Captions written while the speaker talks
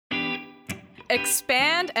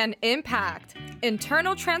Expand and impact.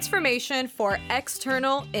 Internal transformation for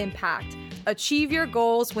external impact. Achieve your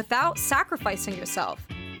goals without sacrificing yourself.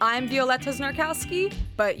 I'm Violetta Znarkowski,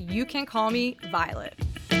 but you can call me Violet.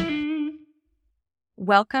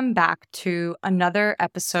 Welcome back to another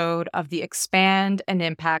episode of the Expand and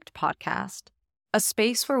Impact podcast, a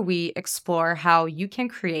space where we explore how you can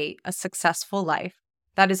create a successful life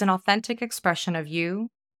that is an authentic expression of you,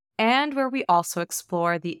 and where we also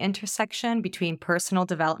explore the intersection between personal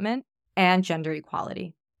development and gender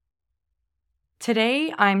equality.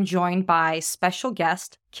 Today, I'm joined by special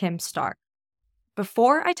guest Kim Stark.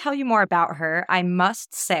 Before I tell you more about her, I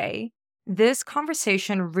must say this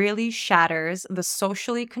conversation really shatters the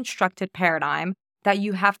socially constructed paradigm that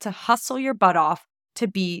you have to hustle your butt off to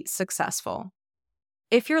be successful.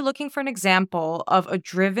 If you're looking for an example of a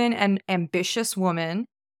driven and ambitious woman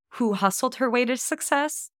who hustled her way to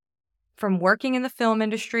success, from working in the film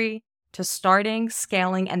industry, to starting,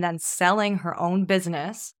 scaling, and then selling her own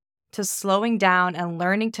business, to slowing down and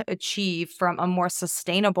learning to achieve from a more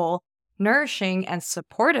sustainable, nourishing, and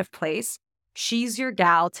supportive place, she's your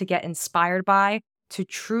gal to get inspired by, to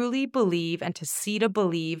truly believe and to see to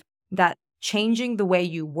believe that changing the way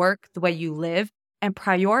you work, the way you live, and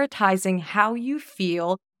prioritizing how you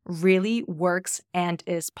feel really works and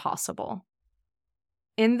is possible.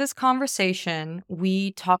 In this conversation,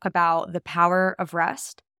 we talk about the power of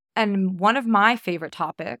rest, and one of my favorite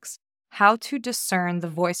topics, how to discern the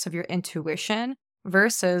voice of your intuition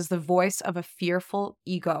versus the voice of a fearful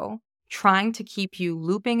ego, trying to keep you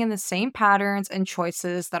looping in the same patterns and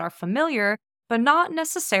choices that are familiar, but not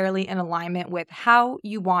necessarily in alignment with how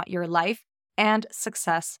you want your life and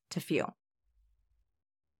success to feel.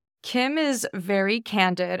 Kim is very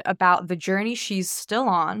candid about the journey she's still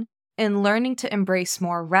on in learning to embrace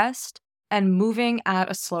more rest and moving at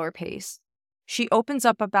a slower pace. She opens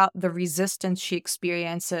up about the resistance she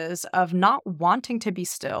experiences of not wanting to be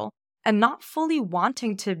still and not fully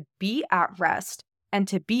wanting to be at rest and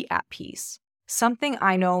to be at peace, something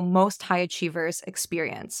I know most high achievers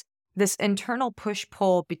experience. This internal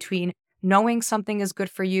push-pull between knowing something is good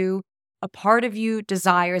for you, a part of you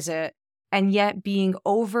desires it, and yet being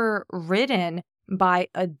overridden by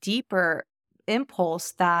a deeper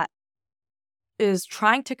impulse that is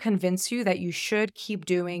trying to convince you that you should keep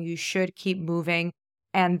doing, you should keep moving,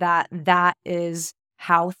 and that is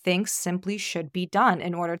how things simply should be done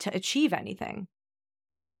in order to achieve anything.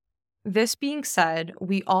 This being said,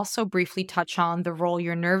 we also briefly touch on the role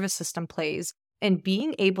your nervous system plays in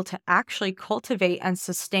being able to actually cultivate and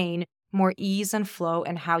sustain more ease and flow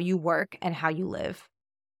in how you work and how you live.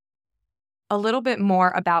 A little bit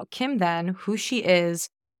more about Kim then, who she is,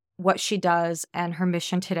 what she does, and her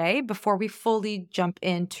mission today before we fully jump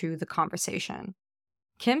into the conversation.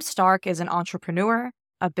 Kim Stark is an entrepreneur,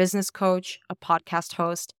 a business coach, a podcast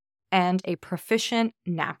host, and a proficient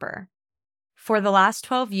napper. For the last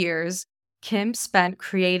 12 years, Kim spent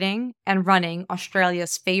creating and running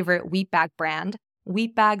Australia's favorite wheat bag brand,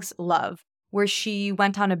 Wheatbags Love, where she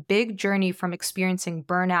went on a big journey from experiencing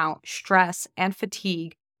burnout, stress, and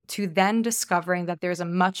fatigue to then discovering that there's a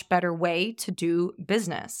much better way to do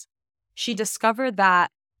business. She discovered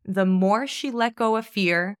that the more she let go of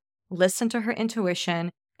fear, listened to her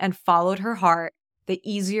intuition, and followed her heart, the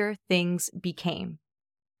easier things became.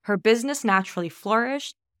 Her business naturally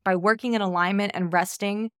flourished by working in alignment and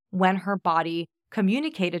resting when her body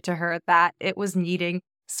communicated to her that it was needing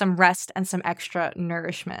some rest and some extra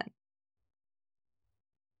nourishment.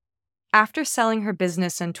 After selling her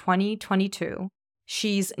business in 2022,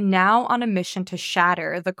 she's now on a mission to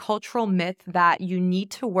shatter the cultural myth that you need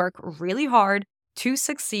to work really hard to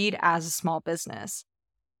succeed as a small business.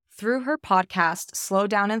 Through her podcast, Slow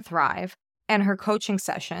Down and Thrive, and her coaching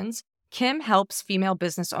sessions, Kim helps female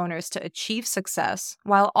business owners to achieve success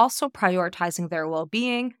while also prioritizing their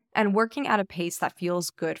well-being and working at a pace that feels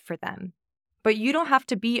good for them. But you don't have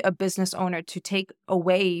to be a business owner to take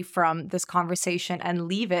away from this conversation and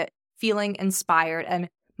leave it feeling inspired and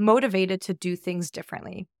motivated to do things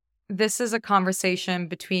differently. This is a conversation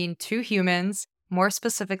between two humans, more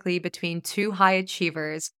specifically between two high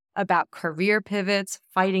achievers, about career pivots,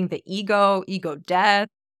 fighting the ego death,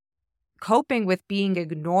 coping with being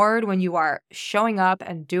ignored when you are showing up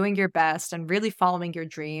and doing your best and really following your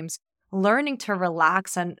dreams, learning to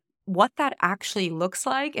relax and what that actually looks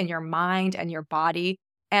like in your mind and your body,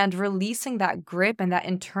 and releasing that grip and that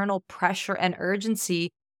internal pressure and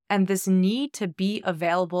urgency and this need to be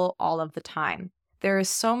available all of the time. There is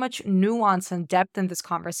so much nuance and depth in this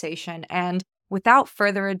conversation, and without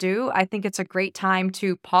further ado, I think it's a great time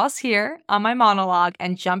to pause here on my monologue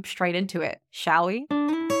and jump straight into it, shall we?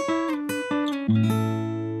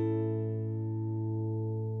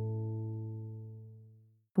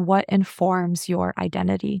 what informs your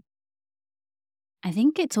identity? I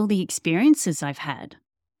think it's all the experiences I've had,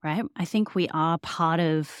 right? I think we are part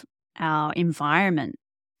of our environment.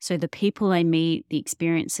 So the people I meet, the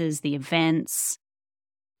experiences, the events,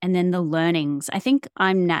 and then the learnings. I think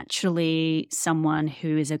I'm naturally someone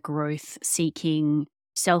who is a growth seeking,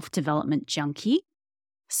 self-development junkie.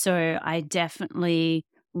 So I definitely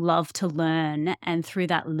love to learn. And through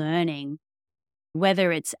that learning,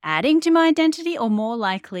 whether it's adding to my identity or more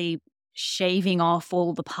likely shaving off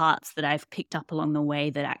all the parts that I've picked up along the way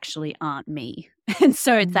that actually aren't me. And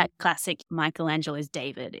so it's that classic Michelangelo's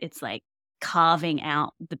David. It's like carving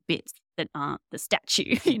out the bits that aren't the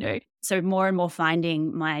statue, So more and more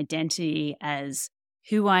finding my identity as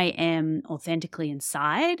who I am authentically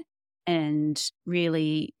inside and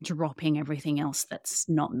really dropping everything else that's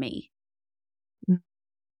not me.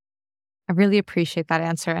 I really appreciate that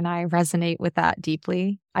answer, and I resonate with that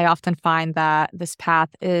deeply. I often find that this path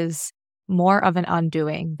is more of an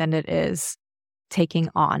undoing than it is taking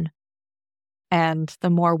on. And the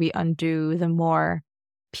more we undo, the more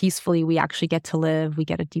peacefully we actually get to live. We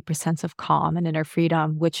get a deeper sense of calm and inner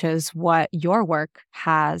freedom, which is what your work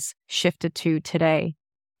has shifted to today.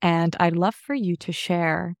 And I'd love for you to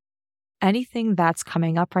share anything that's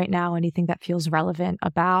coming up right now, anything that feels relevant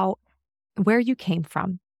about where you came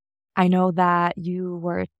from. I know that you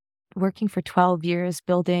were working for 12 years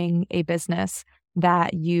building a business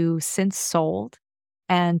that you since sold,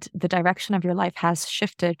 and the direction of your life has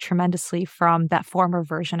shifted tremendously from that former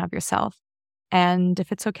version of yourself. And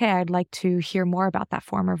if it's okay, I'd like to hear more about that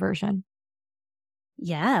former version.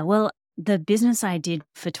 Yeah, well, the business I did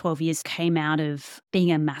for 12 years came out of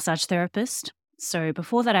being a massage therapist. So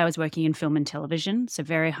before that, I was working in film and television, so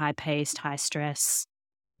very high-paced, high-stress,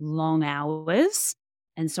 long hours.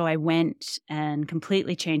 And so I went and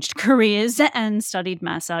completely changed careers and studied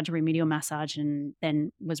massage, remedial massage, and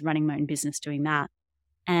then was running my own business doing that.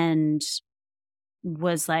 And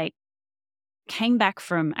was like, came back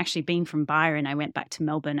from actually being from Byron. I went back to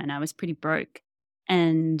Melbourne and I was pretty broke.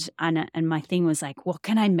 And my thing was like, what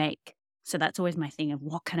can I make? So that's always my thing of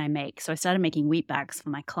what can I make? So I started making wheat bags for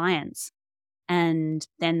my clients. And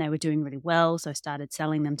then they were doing really well. So I started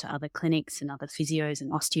selling them to other clinics and other physios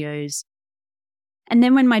and osteos. And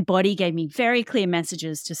then when my body gave me very clear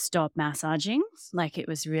messages to stop massaging, like it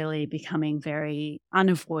was really becoming very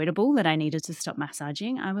unavoidable that I needed to stop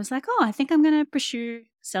massaging, I was like, I think I'm going to pursue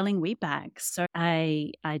selling wheat bags. So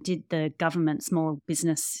I did the government small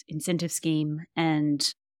business incentive scheme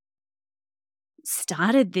and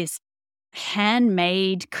started this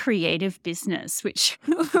handmade creative business, which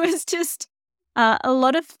was just a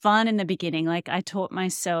lot of fun in the beginning. Like I taught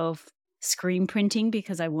myself screen printing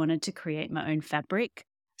because I wanted to create my own fabric.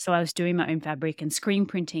 So I was doing my own fabric and screen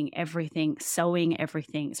printing everything, sewing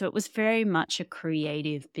everything. So it was very much a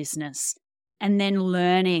creative business. And then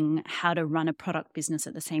learning how to run a product business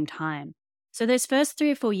at the same time. So those first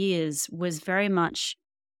 3 or 4 years was very much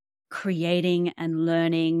creating and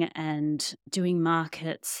learning and doing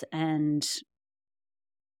markets and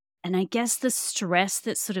I guess the stress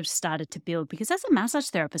that sort of started to build, because as a massage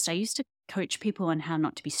therapist, I used to coach people on how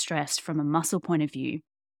not to be stressed from a muscle point of view.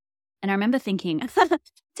 And I remember thinking, it's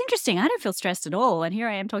interesting, I don't feel stressed at all. And here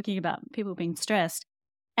I am talking about people being stressed.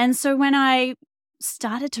 And so when I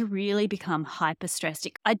started to really become hyper stressed,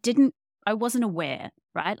 I wasn't aware,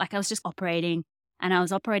 right? Like I was just operating and I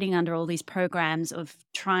was operating under all these programs of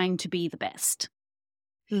trying to be the best.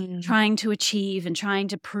 Trying to achieve and trying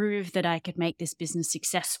to prove that I could make this business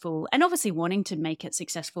successful, and obviously wanting to make it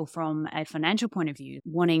successful from a financial point of view,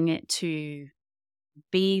 wanting it to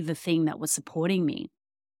be the thing that was supporting me.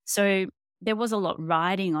 So there was a lot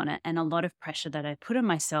riding on it and a lot of pressure that I put on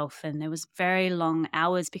myself, and there was very long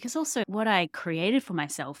hours because also what I created for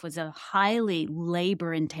myself was a highly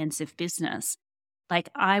labor-intensive business. Like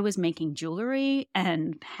I was making jewelry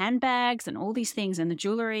and handbags and all these things, and the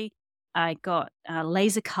jewelry I got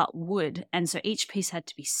laser cut wood. And so each piece had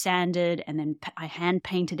to be sanded, and then I hand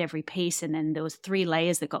painted every piece. And then there was 3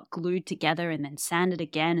 layers that got glued together and then sanded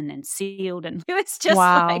again and then sealed. And it was just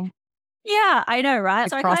like, yeah, I know, right?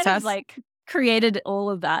 So I kind of like created all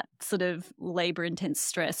of that sort of labor intense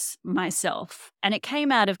stress myself. And it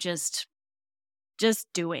came out of just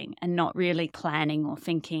doing and not really planning or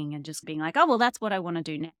thinking and just being like, oh, well, that's what I want to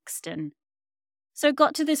do next. And so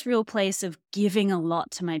got to this real place of giving a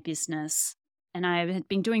lot to my business. And I had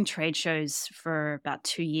been doing trade shows for about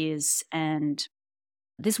 2 years. And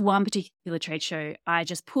this one particular trade show, I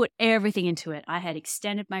just put everything into it. I had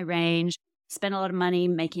extended my range, spent a lot of money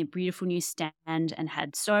making a beautiful new stand, and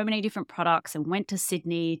had so many different products, and went to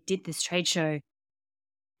Sydney, did this trade show.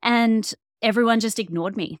 And everyone just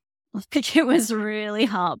ignored me. Like, it was really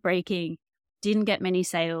heartbreaking. Didn't get many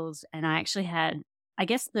sales. And I actually had, I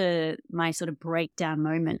guess my sort of breakdown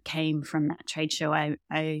moment came from that trade show.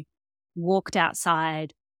 I walked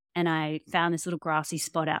outside and I found this little grassy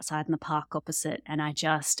spot outside in the park opposite. And I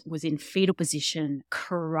just was in fetal position,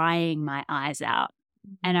 crying my eyes out.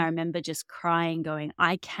 And I remember just crying, going,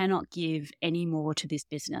 I cannot give any more to this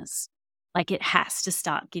business. Like, it has to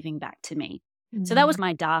start giving back to me. So that was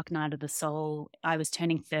my dark night of the soul. I was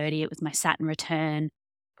turning 30. It was my Saturn return.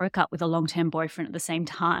 Broke up with a long-term boyfriend at the same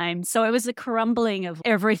time. So it was a crumbling of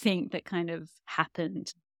everything that kind of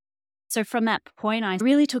happened. So from that point, I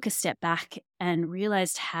really took a step back and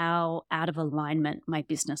realized how out of alignment my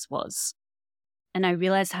business was. And I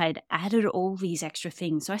realized I had added all these extra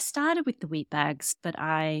things. So I started with the wheat bags, but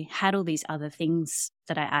I had all these other things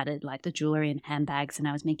that I added, like the jewelry and handbags. And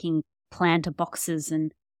I was making planter boxes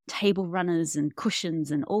and table runners and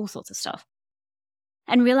cushions and all sorts of stuff.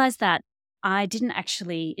 And realized that it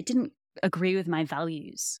didn't agree with my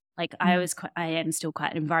values. Like, I am still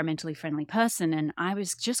quite an environmentally friendly person. And I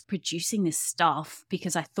was just producing this stuff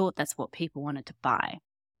because I thought that's what people wanted to buy.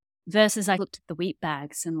 Versus I looked at the wheat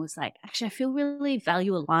bags and was like, actually, I feel really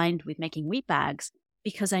value aligned with making wheat bags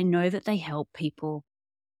because I know that they help people.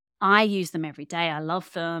 I use them every day. I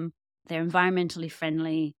love them. They're environmentally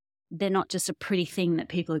friendly. They're not just a pretty thing that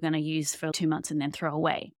people are going to use for 2 months and then throw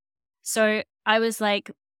away. So I was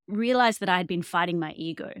like, realized that I had been fighting my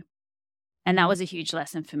ego. And that was a huge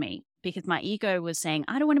lesson for me because my ego was saying,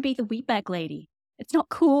 I don't want to be the wheat bag lady. It's not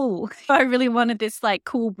cool. I really wanted this like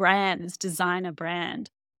cool brand, this designer brand.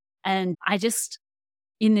 And I just,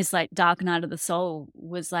 in this like dark night of the soul,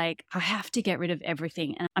 was like, I have to get rid of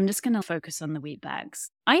everything. And I'm just going to focus on the wheat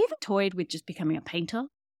bags. I even toyed with just becoming a painter,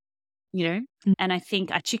 and I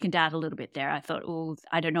think I chickened out a little bit there. I thought,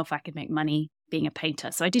 I don't know if I could make money being a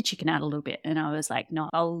painter. So I did chicken out a little bit. And I was like, no,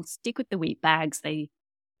 I'll stick with the wheat bags. They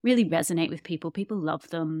really resonate with people. People love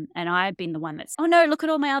them. And I've been the one that's, oh no, look at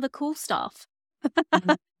all my other cool stuff.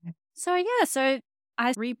 So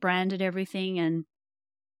I rebranded everything, and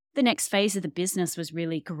the next phase of the business was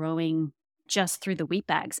really growing just through the wheat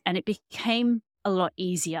bags, and it became a lot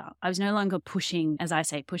easier. I was no longer pushing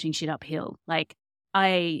shit uphill. Like,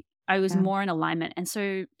 I was more in alignment. And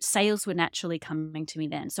so sales were naturally coming to me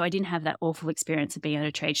then. So I didn't have that awful experience of being at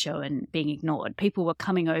a trade show and being ignored. People were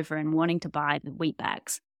coming over and wanting to buy the wheat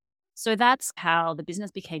bags. So that's how the business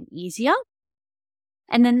became easier.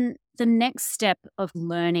 And then the next step of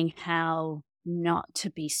learning how not to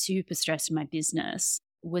be super stressed in my business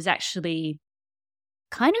was actually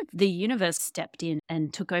kind of the universe stepped in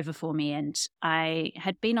and took over for me. And I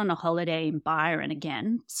had been on a holiday in Byron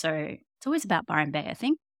again. So it's always about Byron Bay, I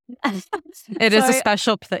think. It is a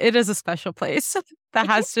special place that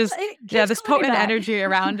has just this potent energy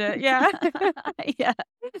around it. Yeah. Yeah.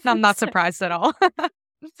 I'm not surprised at all.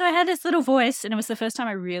 So I had this little voice, and it was the first time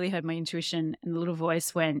I really heard my intuition, and the little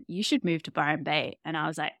voice went, you should move to Byron Bay. And I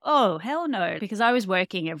was like, oh, hell no, because I was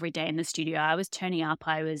working every day in the studio. I was turning up.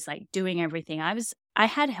 I was like doing everything. I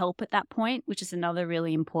had help at that point, which is another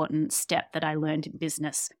really important step that I learned in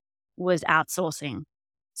business, was outsourcing.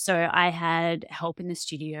 So I had help in the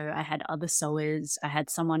studio. I had other sewers. I had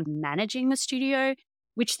someone managing the studio,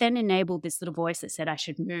 which then enabled this little voice that said I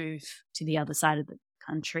should move to the other side of the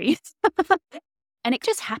country. And it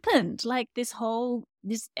just happened. Like,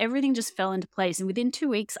 everything just fell into place. And within 2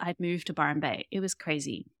 weeks, I'd moved to Byron Bay. It was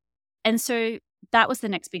crazy. And so that was the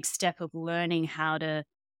next big step of learning how to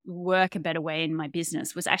work a better way in my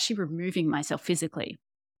business, was actually removing myself physically.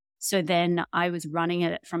 So then I was running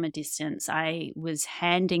it from a distance. I was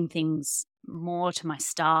handing things more to my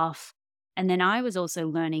staff. And then I was also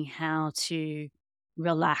learning how to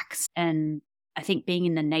relax. And I think being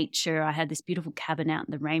in the nature, I had this beautiful cabin out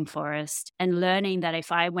in the rainforest, and learning that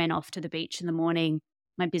if I went off to the beach in the morning,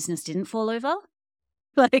 my business didn't fall over.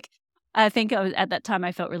 Like, I think at that time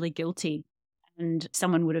I felt really guilty, and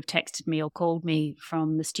someone would have texted me or called me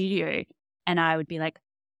from the studio, and I would be like,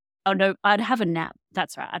 oh no, I'd have a nap.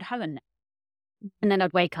 That's right. I'd have a nap. And then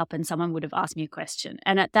I'd wake up and someone would have asked me a question.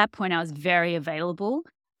 And at that point I was very available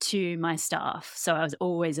to my staff. So I was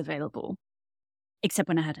always available, except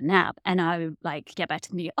when I had a nap, and I would like get back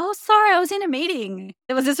to me. Oh, sorry, I was in a meeting.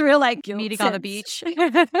 There was this real like meeting on the beach.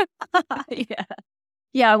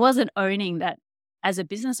 Yeah. I wasn't owning that as a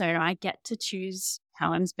business owner. I get to choose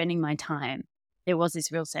how I'm spending my time. There was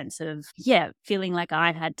this real sense of, feeling like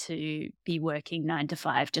I had to be working 9 to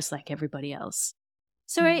 5, just like everybody else.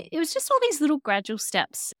 So it was just all these little gradual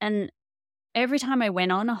steps. And every time I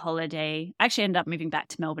went on a holiday, I actually ended up moving back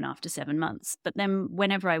to Melbourne after 7 months. But then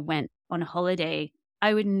whenever I went on a holiday,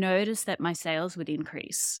 I would notice that my sales would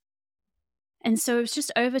increase. And so it was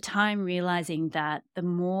just over time realizing that the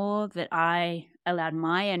more that I allowed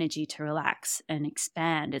my energy to relax and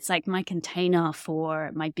expand, it's like my container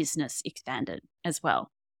for my business expanded as well.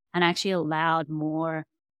 And I actually allowed more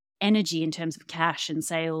energy in terms of cash and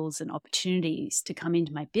sales and opportunities to come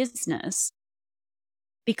into my business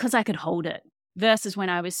because I could hold it. Versus when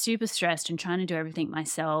I was super stressed and trying to do everything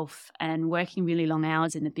myself and working really long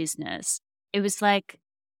hours in the business, it was like,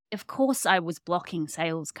 of course I was blocking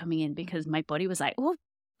sales coming in because my body was like, oh,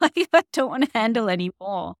 like I don't want to handle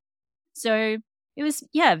anymore. So it was,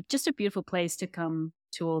 just a beautiful place to come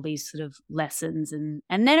to all these sort of lessons. And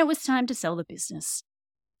then it was time to sell the business.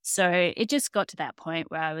 So it just got to that point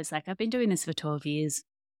where I was like, I've been doing this for 12 years.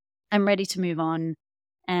 I'm ready to move on.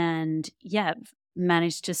 And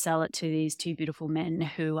managed to sell it to these two beautiful men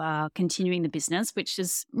who are continuing the business, which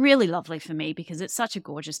is really lovely for me because it's such a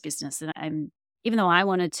gorgeous business. And even though I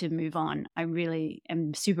wanted to move on, I really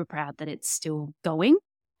am super proud that it's still going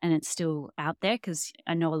and it's still out there because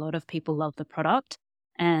I know a lot of people love the product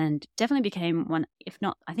and definitely became one, if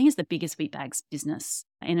not, I think it's the biggest wheat bags business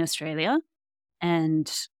in Australia.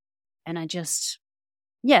 And I just,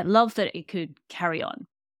 love that it could carry on.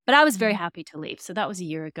 But I was very happy to leave. So that was a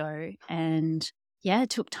year ago. And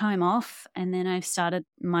took time off. And then I started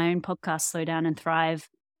my own podcast, Slow Down and Thrive,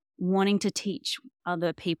 wanting to teach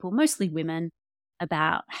other people, mostly women,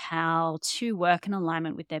 about how to work in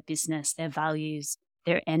alignment with their business, their values,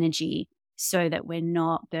 their energy, so that we're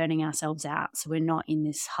not burning ourselves out. So we're not in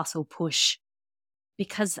this hustle push.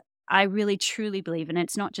 Because I really, truly believe, and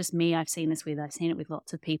it's not just me I've seen it with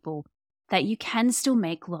lots of people, that you can still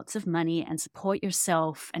make lots of money and support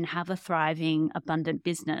yourself and have a thriving, abundant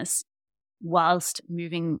business whilst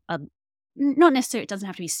moving, not necessarily, it doesn't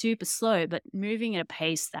have to be super slow, but moving at a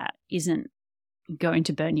pace that isn't going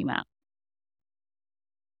to burn you out.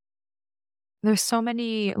 There's so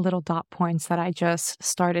many little dot points that I just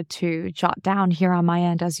started to jot down here on my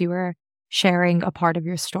end as you were sharing a part of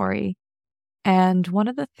your story. And one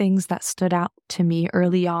of the things that stood out to me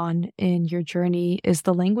early on in your journey is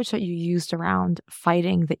the language that you used around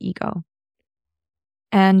fighting the ego.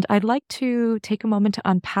 And I'd like to take a moment to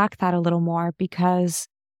unpack that a little more because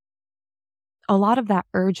a lot of that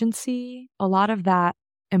urgency, a lot of that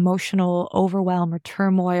emotional overwhelm or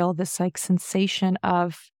turmoil, this like sensation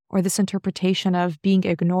of, or this interpretation of being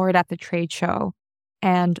ignored at the trade show,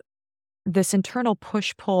 and this internal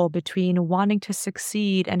push-pull between wanting to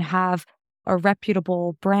succeed and have a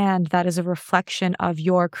reputable brand that is a reflection of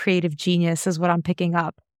your creative genius is what I'm picking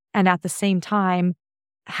up. And at the same time,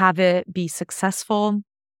 have it be successful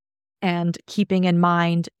and keeping in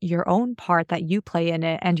mind your own part that you play in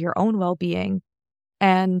it and your own well-being.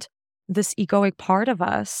 And this egoic part of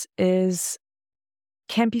us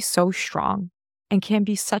can be so strong and can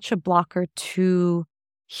be such a blocker to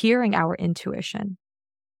hearing our intuition.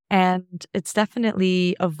 And it's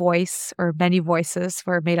definitely a voice or many voices.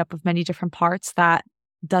 We're made up of many different parts that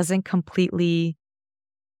doesn't completely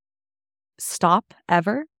stop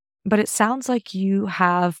ever. But it sounds like you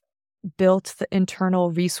have built the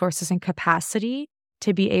internal resources and capacity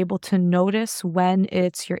to be able to notice when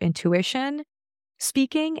it's your intuition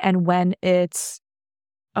speaking and when it's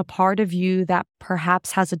a part of you that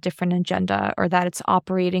perhaps has a different agenda or that it's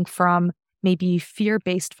operating from maybe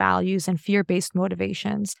fear-based values and fear-based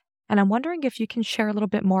motivations. And I'm wondering if you can share a little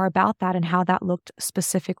bit more about that and how that looked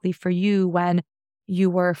specifically for you when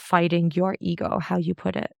you were fighting your ego, how you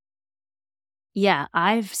put it. Yeah,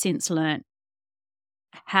 I've since learned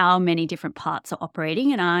how many different parts are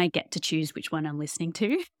operating and I get to choose which one I'm listening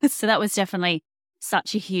to. So that was definitely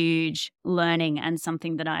such a huge learning and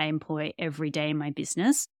something that I employ every day in my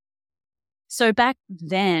business. So back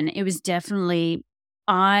then, it was definitely,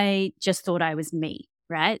 I just thought I was me,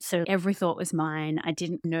 right? So every thought was mine. I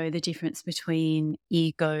didn't know the difference between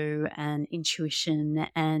ego and intuition.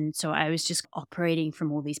 And so I was just operating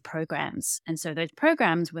from all these programs. And so those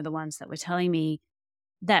programs were the ones that were telling me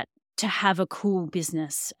that to have a cool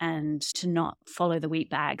business and to not follow the wheat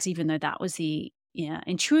bags, even though that was the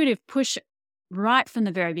intuitive push right from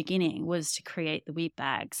the very beginning was to create the wheat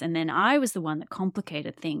bags. And then I was the one that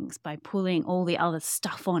complicated things by pulling all the other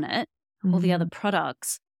stuff on it, all the other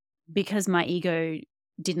products, because my ego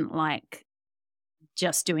didn't like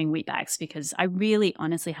just doing wheat bags, because I really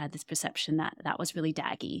honestly had this perception that that was really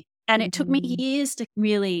daggy. And it took me years to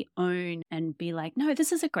really own and be like, no,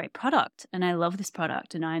 this is a great product. And I love this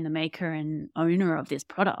product and I'm the maker and owner of this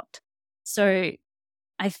product. So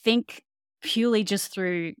I think purely just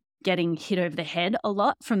through getting hit over the head a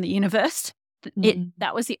lot from the universe,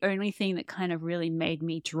 that was the only thing that kind of really made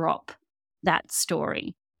me drop that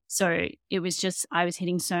story. So it was just, I was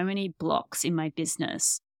hitting so many blocks in my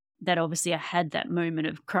business that obviously I had that moment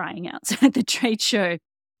of crying outside the trade show,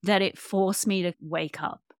 that it forced me to wake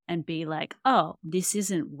up and be like, oh, this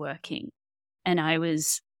isn't working. And I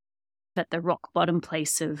was at the rock bottom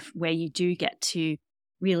place of where you do get to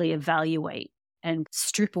really evaluate and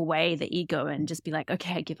strip away the ego and just be like,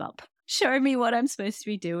 okay, I give up. Show me what I'm supposed to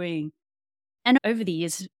be doing. And over the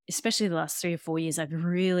years, especially the last 3 or 4 years, I've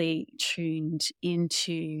really tuned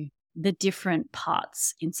into the different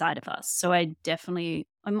parts inside of us. So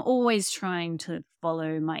I'm always trying to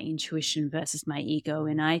follow my intuition versus my ego.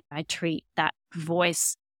 And I treat that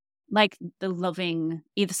voice like the loving,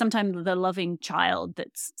 either sometimes the loving child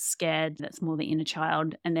that's scared, that's more the inner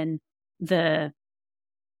child, and then the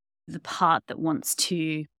part that wants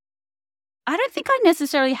to, I don't think I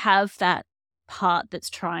necessarily have that part that's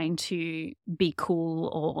trying to be cool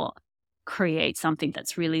or create something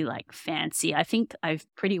that's really like fancy. I think I've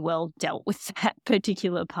pretty well dealt with that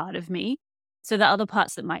particular part of me. So the other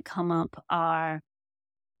parts that might come up are,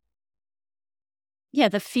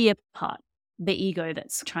 the fear part, the ego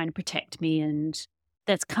that's trying to protect me and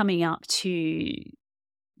that's coming up to,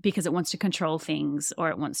 because it wants to control things or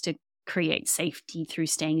it wants to create safety through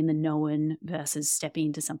staying in the known versus stepping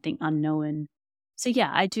into something unknown. So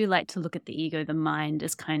I do like to look at the ego, the mind,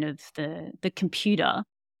 as kind of the computer,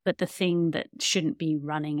 but the thing that shouldn't be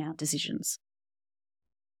running our decisions.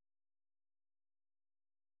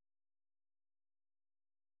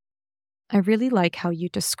 I really like how you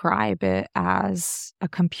describe it as a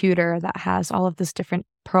computer that has all of this different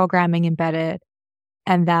programming embedded,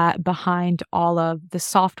 and that behind all of the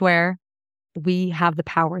software, we have the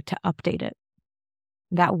power to update it.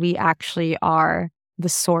 That we actually are the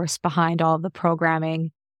source behind all the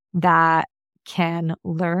programming that can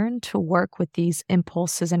learn to work with these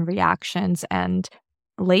impulses and reactions and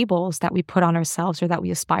labels that we put on ourselves or that we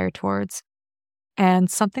aspire towards.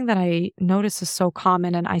 And something that I notice is so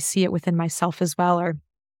common, and I see it within myself as well, or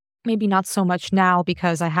maybe not so much now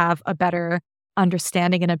because I have a better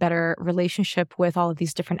understanding and a better relationship with all of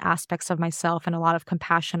these different aspects of myself and a lot of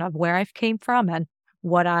compassion of where I've came from and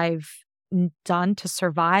what I've done to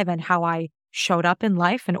survive and how I showed up in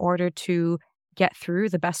life in order to get through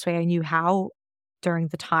the best way I knew how during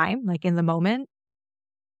the time, like in the moment.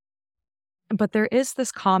 But there is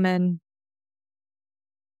this common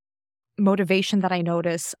motivation that I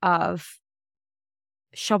notice of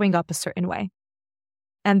showing up a certain way.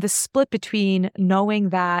 And the split between knowing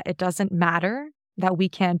that it doesn't matter, that we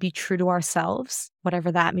can be true to ourselves,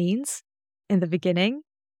 whatever that means in the beginning,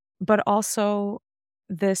 but also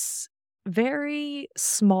this very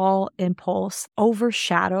small impulse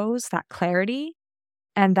overshadows that clarity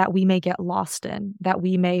and that we may get lost in, that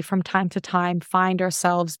we may from time to time find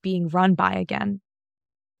ourselves being run by again.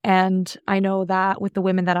 And I know that with the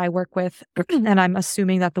women that I work with, and I'm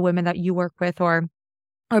assuming that the women that you work with or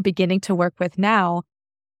are beginning to work with now,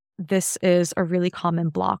 this is a really common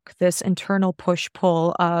block, this internal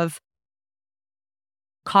push-pull of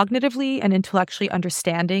cognitively and intellectually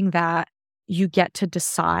understanding that you get to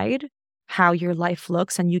decide how your life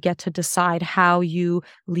looks and you get to decide how you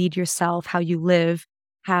lead yourself, how you live,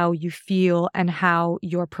 how you feel, and how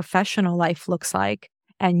your professional life looks like.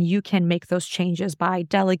 And you can make those changes by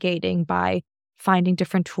delegating, by finding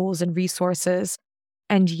different tools and resources.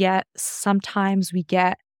 And yet sometimes we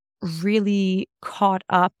get really caught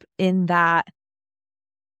up in that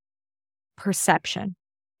perception,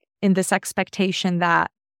 in this expectation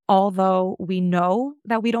that although we know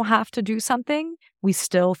that we don't have to do something, we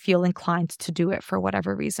still feel inclined to do it for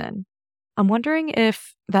whatever reason. I'm wondering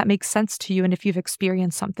if that makes sense to you and if you've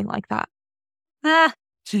experienced something like that. Ah.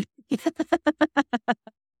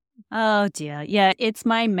 Oh dear. Yeah, it's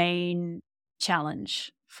my main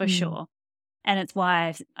challenge for sure. And it's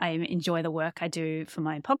why I enjoy the work I do for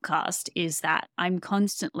my podcast, is that I'm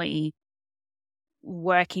constantly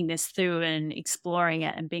working this through and exploring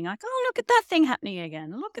it and being like, oh, look at that thing happening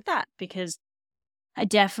again. Look at that. Because I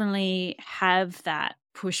definitely have that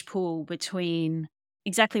push-pull between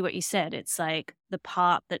exactly what you said. It's like the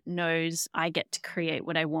part that knows I get to create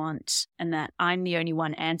what I want and that I'm the only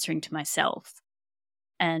one answering to myself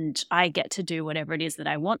and I get to do whatever it is that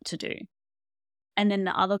I want to do. And then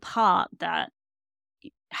the other part that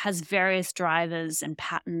has various drivers and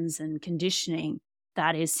patterns and conditioning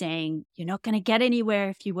that is saying, you're not going to get anywhere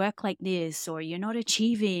if you work like this, or you're not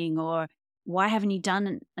achieving, or why haven't you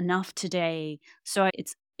done enough today? So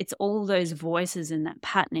it's all those voices and that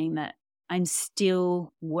patterning that I'm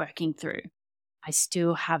still working through. I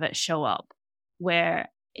still have it show up where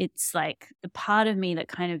it's like the part of me that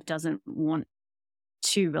kind of doesn't want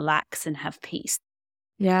to relax and have peace.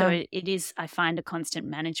 Yeah. So it is, I find, a constant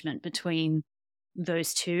management between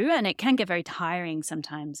those two. And it can get very tiring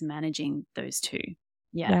sometimes managing those two.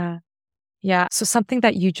 Yeah. Yeah. Yeah. So something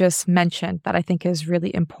that you just mentioned that I think is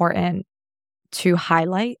really important to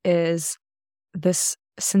highlight is this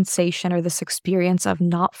sensation or this experience of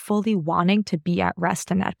not fully wanting to be at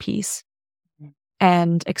rest and at peace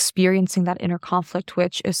and experiencing that inner conflict,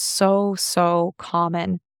 which is so, so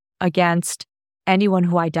common against anyone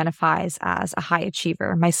who identifies as a high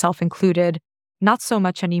achiever, myself included, not so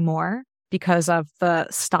much anymore because of the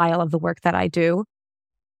style of the work that I do,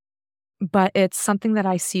 but it's something that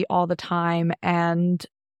I see all the time. And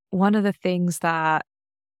one of the things that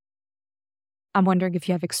I'm wondering if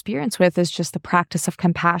you have experience with is just the practice of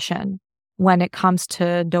compassion when it comes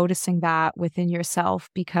to noticing that within yourself,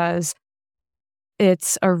 because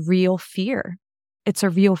it's a real fear. It's a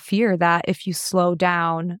real fear that if you slow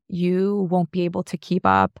down, you won't be able to keep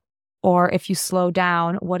up. Or if you slow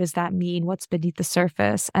down, what does that mean? What's beneath the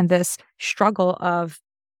surface? And this struggle of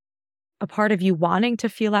a part of you wanting to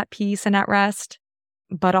feel at peace and at rest,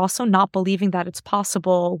 but also not believing that it's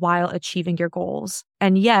possible while achieving your goals.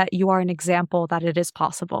 And yet you are an example that it is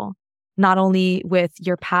possible, not only with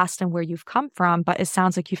your past and where you've come from, but it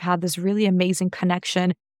sounds like you've had this really amazing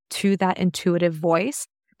connection to that intuitive voice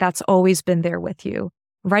that's always been there with you.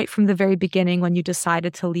 Right from the very beginning, when you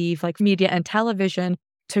decided to leave like media and television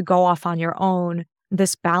to go off on your own,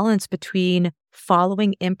 this balance between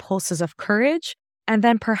following impulses of courage and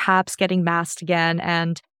then perhaps getting masked again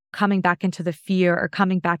and coming back into the fear or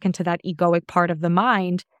coming back into that egoic part of the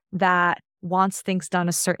mind that wants things done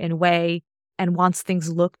a certain way and wants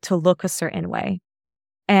things look a certain way.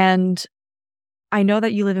 And I know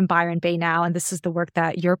that you live in Byron Bay now, and this is the work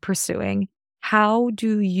that you're pursuing. How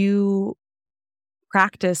do you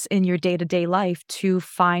practice in your day-to-day life to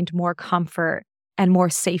find more comfort and more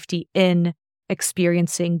safety in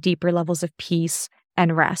experiencing deeper levels of peace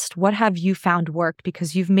and rest? What have you found worked?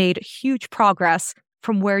 Because you've made huge progress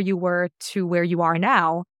from where you were to where you are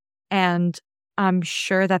now. And I'm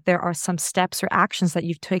sure that there are some steps or actions that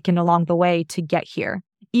you've taken along the way to get here.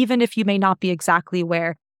 Even if you may not be exactly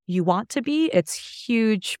where you want to be, it's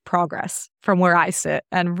huge progress from where I sit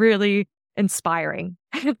and really inspiring.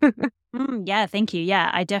 Yeah, thank you. Yeah,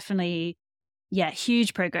 I definitely,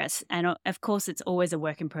 huge progress. And of course, it's always a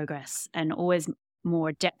work in progress and always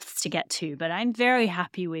more depths to get to. But I'm very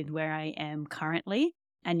happy with where I am currently.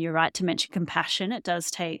 And you're right to mention compassion. It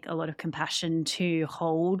does take a lot of compassion to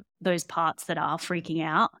hold those parts that are freaking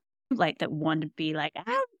out, like that want to be like, go,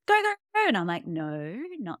 go, go. And I'm like, no,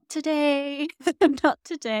 not today. Not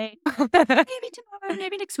today. Maybe tomorrow,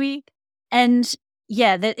 maybe next week. And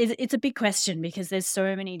yeah, it's a big question because there's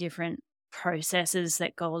so many different processes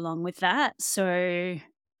that go along with that. So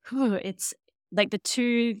it's like the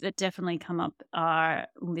two that definitely come up are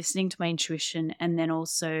listening to my intuition and then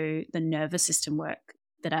also the nervous system work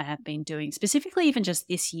that I have been doing, specifically even just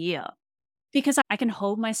this year, because I can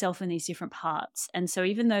hold myself in these different parts. And so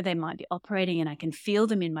even though they might be operating and I can feel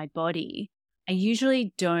them in my body, I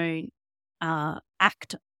usually don't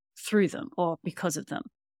act through them or because of them.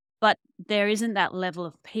 But there isn't that level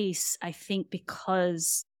of peace, I think,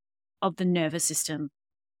 because of the nervous system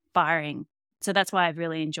firing. So that's why I've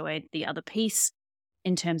really enjoyed the other piece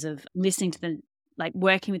in terms of listening to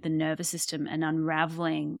working with the nervous system and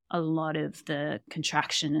unraveling a lot of the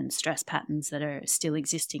contraction and stress patterns that are still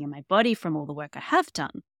existing in my body from all the work I have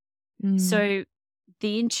done. So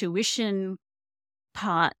the intuition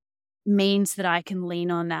part means that I can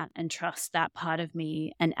lean on that and trust that part of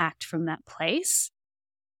me and act from that place.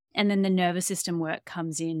 And then the nervous system work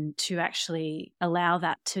comes in to actually allow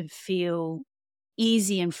that to feel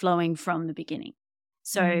easy and flowing from the beginning.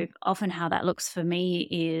 So often how that looks for me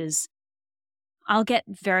is I'll get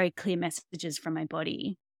very clear messages from my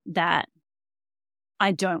body that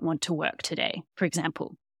I don't want to work today, for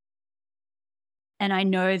example. And I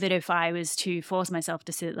know that if I was to force myself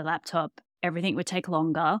to sit at the laptop, everything would take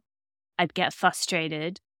longer. I'd get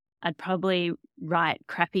frustrated. I'd probably write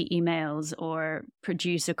crappy emails or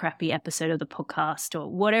produce a crappy episode of the podcast or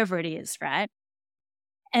whatever it is, right?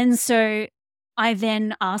 And so I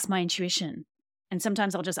then ask my intuition. And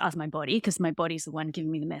sometimes I'll just ask my body because my body's the one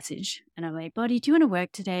giving me the message. And I'm like, body, do you want to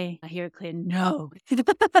work today? I hear a clear no.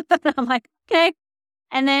 I'm like, okay.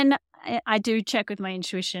 And then I do check with my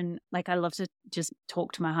intuition. Like I love to just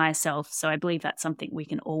talk to my higher self. So I believe that's something we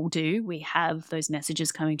can all do. We have those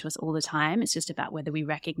messages coming to us all the time. It's just about whether we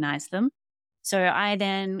recognize them. So I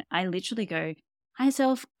literally go, higher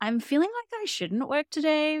self, I'm feeling like I shouldn't work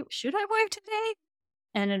today. Should I work today?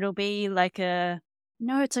 And it'll be like no,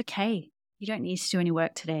 it's okay. You don't need to do any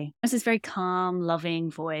work today. It's this very calm, loving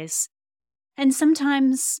voice. And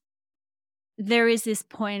sometimes there is this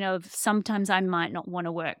point of sometimes I might not want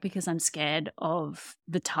to work because I'm scared of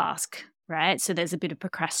the task, right? So there's a bit of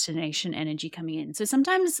procrastination energy coming in. So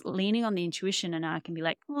sometimes leaning on the intuition, and I can be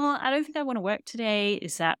like, well, I don't think I want to work today.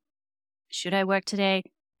 Should I work today?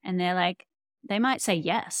 And they're like, they might say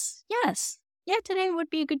yes. Yeah, today would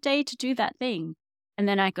be a good day to do that thing. And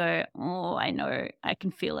then I go, oh, I know, I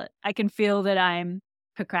can feel it. I can feel that I'm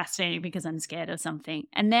procrastinating because I'm scared of something.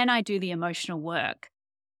 And then I do the emotional work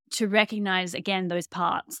to recognize, again, those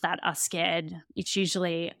parts that are scared. It's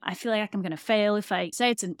usually, I feel like I'm going to fail if I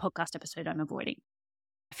say it's a podcast episode I'm avoiding.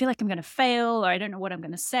 I feel like I'm going to fail, or I don't know what I'm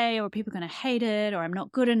going to say, or people are going to hate it, or I'm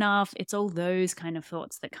not good enough. It's all those kind of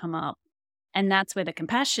thoughts that come up. And that's where the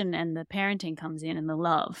compassion and the parenting comes in, and the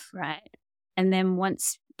love, right? And then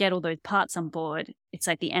once get all those parts on board, it's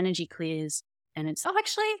like the energy clears and it's, oh,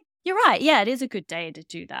 actually, you're right. Yeah, it is a good day to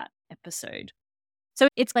do that episode. So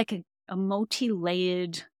it's like a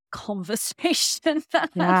multi-layered conversation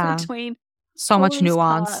between so much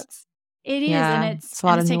nuance. Parts. It is, and it's a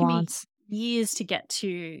lot of nuance. Me years to get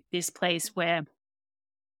to this place where,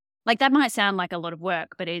 like, that might sound like a lot of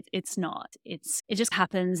work, but it's not. It just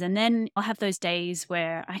happens, and then I'll have those days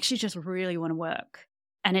where I actually just really want to work,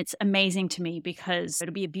 and it's amazing to me because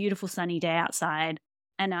it'll be a beautiful sunny day outside,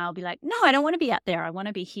 and I'll be like, no, I don't want to be out there. I want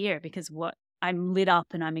to be here because I'm lit up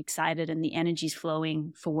and I'm excited, and the energy's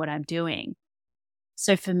flowing for what I'm doing.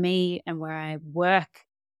 So for me, and where I work,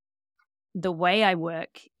 the way I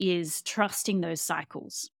work is trusting those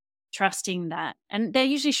cycles, trusting that. And they're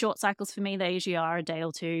usually short cycles for me. They usually are a day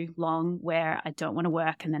or two long where I don't want to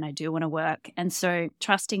work and then I do want to work. And so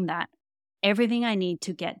trusting that everything I need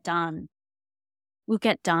to get done will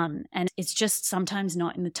get done. And it's just sometimes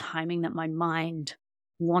not in the timing that my mind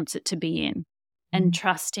wants it to be in. And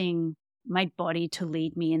trusting my body to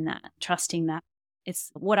lead me in that, trusting that.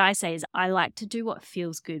 It's what I say is I like to do what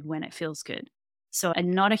feels good when it feels good. So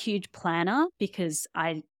I'm not a huge planner because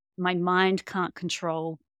my mind can't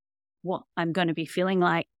control what I'm going to be feeling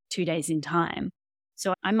like 2 days in time.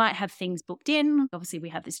 So I might have things booked in. Obviously, we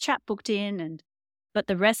have this chat booked in, but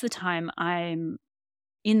the rest of the time I'm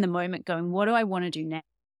in the moment going, what do I want to do next?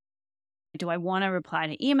 Do I want to reply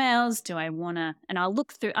to emails? Do I want to, and I'll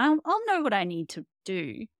look through, I'll know what I need to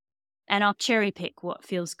do, and I'll cherry pick what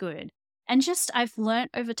feels good. And just, I've learned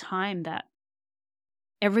over time that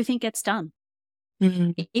everything gets done.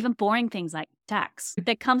 Even boring things like tax.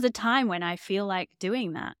 There comes a time when I feel like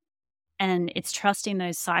doing that. And it's trusting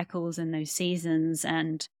those cycles and those seasons.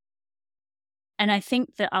 And I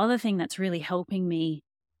think the other thing that's really helping me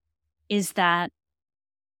is that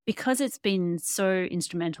because it's been so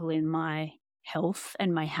instrumental in my health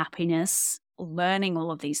and my happiness, learning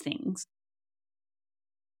all of these things,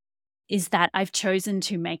 is that I've chosen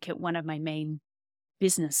to make it one of my main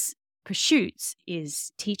business pursuits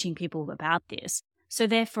is teaching people about this. So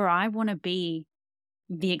therefore, I want to be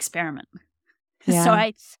the experiment. Yeah.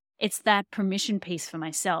 So it's that permission piece for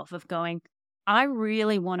myself of going, I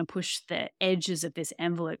really want to push the edges of this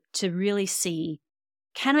envelope to really see,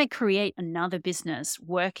 can I create another business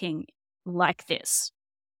working like this?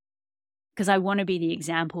 Because I want to be the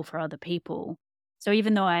example for other people. So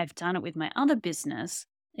even though I've done it with my other business,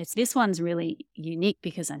 this one's really unique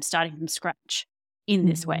because I'm starting from scratch in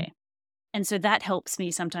this way. And so that helps me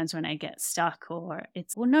sometimes when I get stuck, or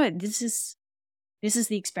this is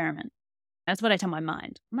the experiment. That's what I tell my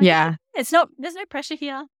mind. Like, there's no pressure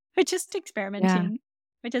here. We're just experimenting. Yeah.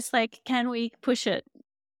 We're just like, can we push it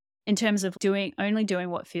in terms of only doing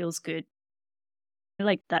what feels good?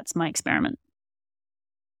 Like, that's my experiment.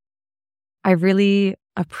 I really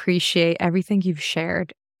appreciate everything you've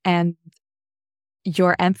shared and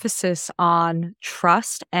your emphasis on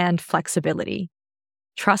trust and flexibility.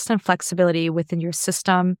 Trust and flexibility within your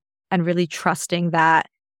system, and really trusting that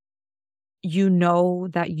you know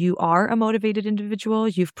that you are a motivated individual.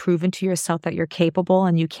 You've proven to yourself that you're capable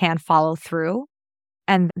and you can follow through,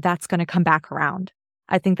 and that's going to come back around.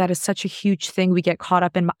 I think that is such a huge thing. We get caught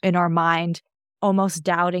up in our mind, almost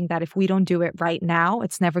doubting that if we don't do it right now,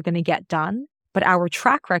 it's never going to get done. But our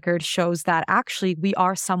track record shows that actually we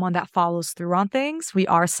are someone that follows through on things. We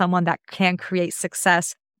are someone that can create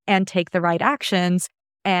success and take the right actions,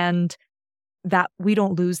 and that we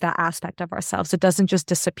don't lose that aspect of ourselves. It doesn't just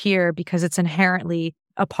disappear because it's inherently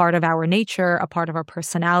a part of our nature, a part of our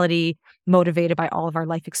personality, motivated by all of our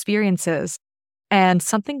life experiences. And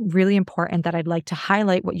something really important that I'd like to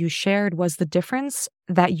highlight what you shared was the difference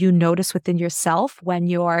that you notice within yourself when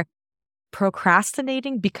you're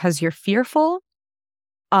procrastinating because you're fearful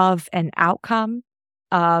of an outcome,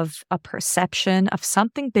 of a perception, of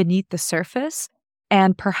something beneath the surface,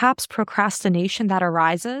 and perhaps procrastination that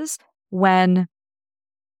arises when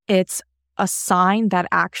it's a sign that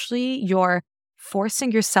actually you're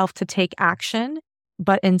forcing yourself to take action,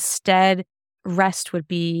 but instead rest would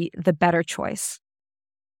be the better choice.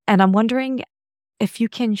 And I'm wondering if you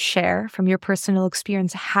can share from your personal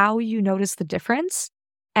experience how you notice the difference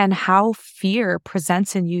and how fear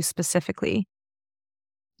presents in you specifically.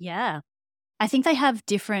 Yeah. I think they have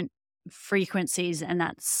different frequencies, and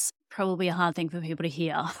that's probably a hard thing for people to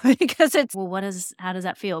hear because it's, well, how does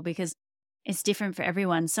that feel? Because it's different for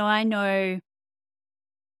everyone. So I know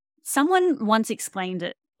someone once explained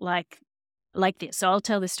it like this. So I'll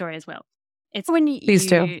tell this story as well. It's when Please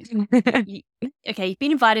do. you've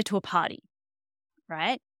been invited to a party,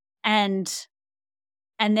 right? And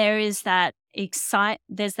there's that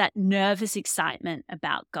nervous excitement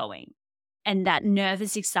about going. And that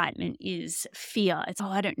nervous excitement is fear. It's,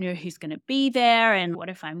 I don't know who's going to be there. And what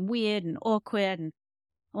if I'm weird and awkward? And,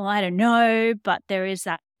 well, I don't know. But there is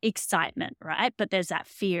that excitement, right? But there's that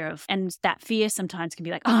fear and that fear sometimes can be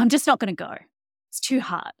like, I'm just not going to go. It's too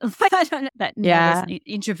hard. I don't know, that nervous,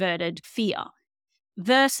 introverted fear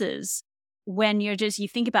versus when you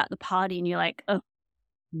think about the party and you're like, oh,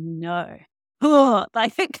 no. Oh,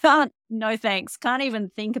 like I can't, no thanks. Can't even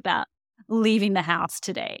think about leaving the house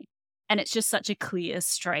today. And it's just such a clear,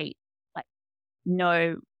 straight, like,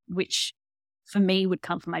 no, which for me would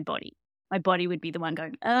come from my body. My body would be the one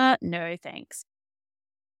going, no, thanks.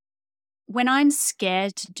 When I'm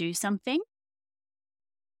scared to do something,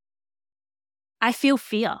 I feel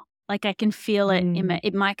fear. Like I can feel it.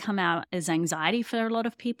 It might come out as anxiety for a lot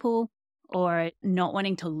of people or not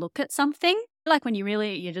wanting to look at something. Like when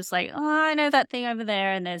you're just like, I know that thing over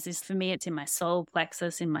there. And there's this, for me, it's in my solar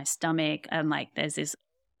plexus, in my stomach. I'm like, there's this,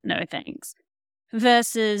 no thanks.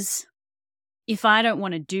 Versus if I don't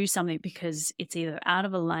want to do something because it's either out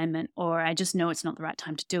of alignment or I just know it's not the right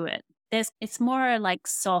time to do it, it's more like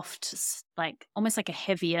soft, like almost like a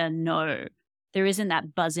heavier no. There isn't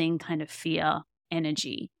that buzzing kind of fear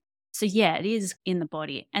energy. So yeah, it is in the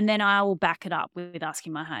body. And then I will back it up with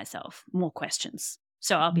asking my higher self more questions.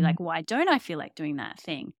 So I'll be like, why don't I feel like doing that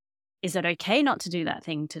thing? Is it okay not to do that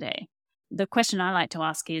thing today? The question I like to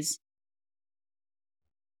ask is,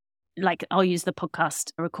 like, I'll use the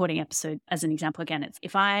podcast recording episode as an example again. It's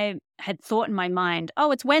if I had thought in my mind,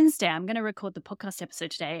 it's Wednesday, I'm going to record the podcast episode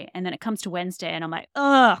today. And then it comes to Wednesday and I'm like,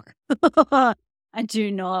 I do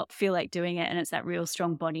not feel like doing it. And it's that real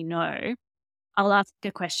strong body no. I'll ask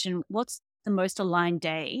a question, what's the most aligned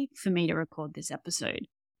day for me to record this episode?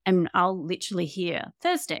 And I'll literally hear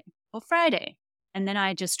Thursday or Friday. And then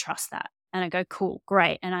I just trust that. And I go, cool,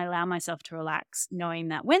 great. And I allow myself to relax knowing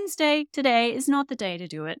that Wednesday today is not the day to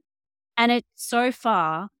do it. And so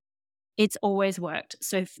far, it's always worked.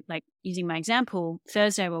 So if, like using my example,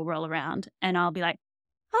 Thursday will roll around and I'll be like,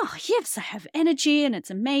 oh, yes, I have energy and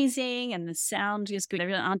it's amazing and the sound is good.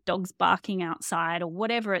 There aren't dogs barking outside or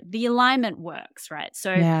whatever. The alignment works, right?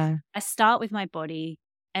 So I start with my body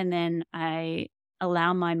and then I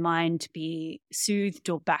allow my mind to be soothed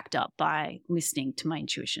or backed up by listening to my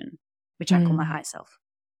intuition, which I call my higher self.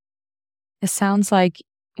 It sounds like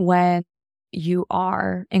when you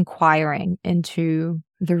are inquiring into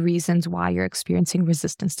the reasons why you're experiencing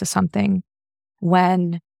resistance to something,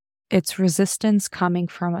 when it's resistance coming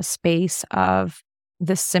from a space of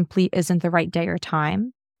this simply isn't the right day or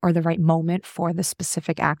time or the right moment for the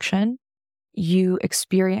specific action, you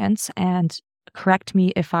experience, and correct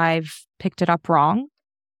me if I've picked it up wrong,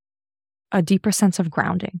 a deeper sense of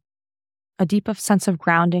grounding,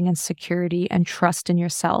 and security and trust in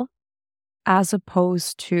yourself, as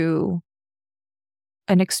opposed to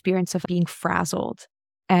an experience of being frazzled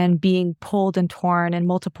and being pulled and torn in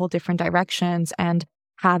multiple different directions and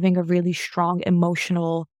having a really strong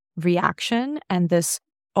emotional reaction and this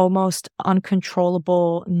almost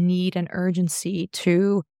uncontrollable need and urgency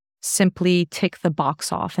to simply tick the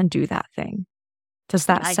box off and do that thing. Does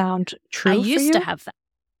that sound true? I used to have that.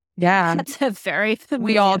 Yeah. That's a very familiar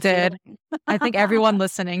We all did. feeling. I think everyone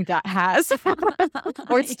listening has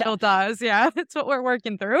or still does. Yeah. It's what we're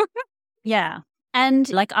working through. Yeah.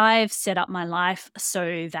 And like I've set up my life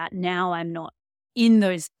so that now I'm not in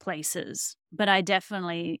those places. But I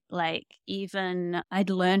definitely even I'd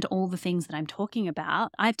learned all the things that I'm talking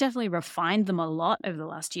about. I've definitely refined them a lot over the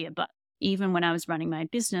last year. But even when I was running my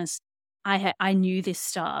business, I knew this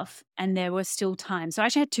stuff and there were still times. So I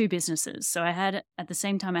actually had two businesses. So at the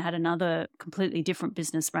same time, I had another completely different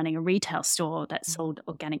business running a retail store that sold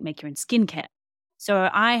organic make your own skincare. So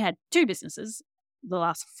I had two businesses the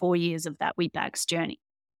last 4 years of that Wheat Bags journey.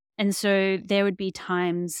 And so there would be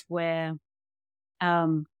times where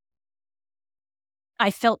I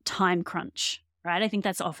felt time crunch right? I think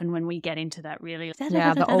that's often when we get into that really.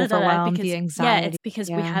 Yeah, the overwhelm, the because, anxiety. it's because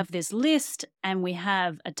we Yeah. have this list and we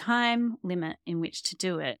have a time limit in which to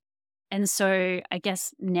do it. And so I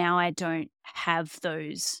guess now I don't have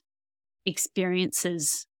those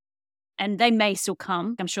experiences, and they may still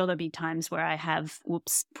come. I'm sure there'll be times where I have,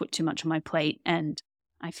 put too much on my plate and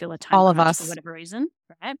I feel a time All of crunch us. for whatever reason,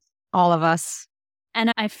 right? All of us.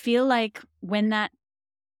 And I feel like when that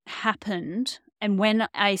happened and when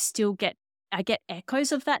I get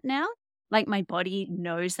echoes of that now, like my body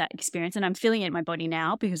knows that experience and I'm feeling it in my body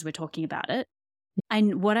now because we're talking about it.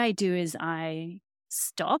 And what I do is I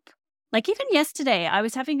stop. Like even yesterday, I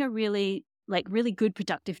was having a really good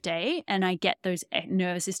productive day and I get those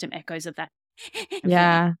nervous system echoes of that.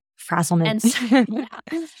 Yeah. Frazzlement.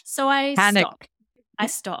 And so I Panic.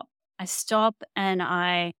 stop. I stop and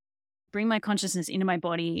I bring my consciousness into my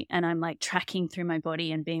body and I'm like tracking through my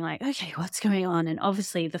body and being like, okay, what's going on? And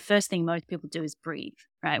obviously the first thing most people do is breathe,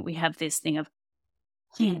 right? We have this thing of,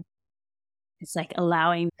 it's like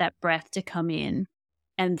allowing that breath to come in.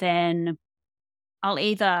 And then I'll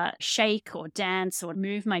either shake or dance or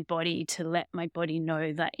move my body to let my body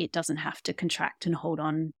know that it doesn't have to contract and hold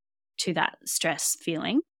on to that stress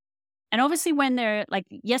feeling. And obviously when they're like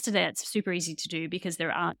yesterday, it's super easy to do because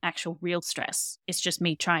there aren't actual real stress. It's just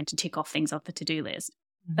me trying to tick off things off the to-do list.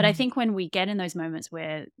 Mm-hmm. But I think when we get in those moments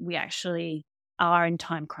where we actually are in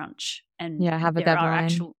time crunch and have a there deadline. are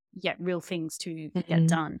actual, real things to get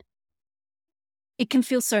done, it can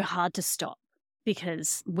feel so hard to stop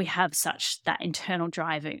because we have such that internal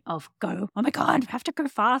driving of go, oh my God, I have to go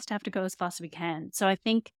fast, I have to go as fast as we can. So I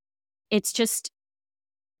think it's just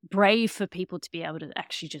brave for people to be able to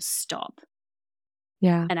actually just stop.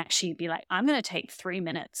 Yeah. And actually be like, I'm going to take 3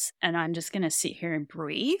 minutes and I'm just going to sit here and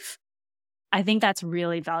breathe. I think that's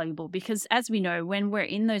really valuable because as we know, when we're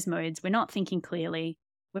in those modes, we're not thinking clearly.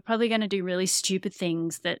 We're probably going to do really stupid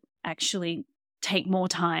things that actually take more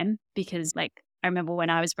time because like, I remember when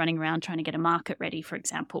I was running around trying to get a market ready, for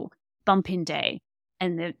example, bump in day.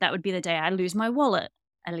 And that would be the day I lose my wallet.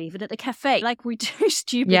 I leave it at the cafe. Like we do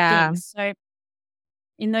stupid things. So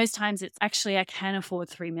in those times, it's actually, I can afford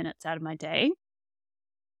 3 minutes out of my day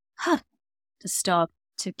to stop,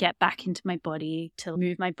 to get back into my body, to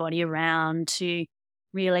move my body around, to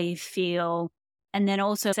really feel. And then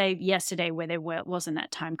also say yesterday where wasn't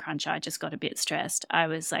that time crunch, I just got a bit stressed. I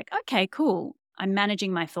was like, okay, cool. I'm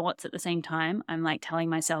managing my thoughts at the same time. I'm like telling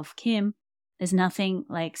myself, Kim, there's nothing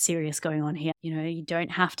like serious going on here. You know, you don't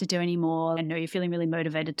have to do any more. I know you're feeling really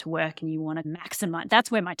motivated to work and you want to maximize. That's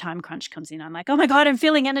where my time crunch comes in. I'm like, oh my God, I'm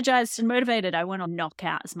feeling energized and motivated. I want to knock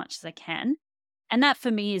out as much as I can. And that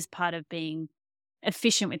for me is part of being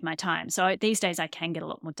efficient with my time. So these days I can get a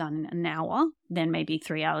lot more done in an hour than maybe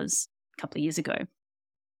 3 hours a couple of years ago.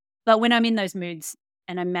 But when I'm in those moods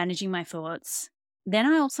and I'm managing my thoughts, then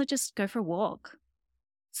I also just go for a walk.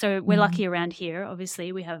 So we're lucky around here.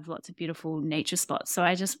 Obviously, we have lots of beautiful nature spots. So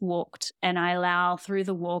I just walked and I allow through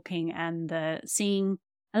the walking and the seeing,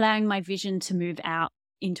 allowing my vision to move out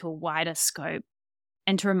into a wider scope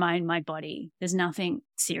and to remind my body there's nothing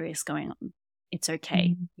serious going on. It's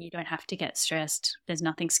okay. You don't have to get stressed. There's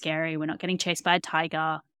nothing scary. We're not getting chased by a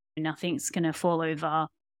tiger. Nothing's going to fall over.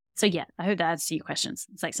 So yeah, I hope that answers your questions.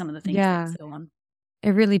 It's like some of the things that go on.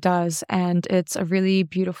 It really does. And it's a really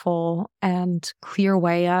beautiful and clear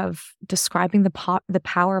way of describing the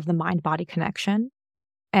power of the mind-body connection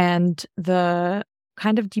and the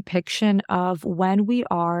kind of depiction of when we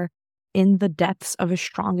are in the depths of a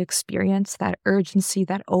strong experience, that urgency,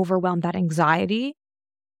 that overwhelm, that anxiety.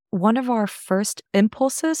 One of our first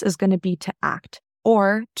impulses is going to be to act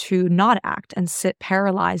or to not act and sit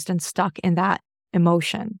paralyzed and stuck in that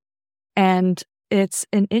emotion. And it's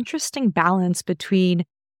an interesting balance between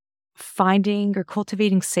finding or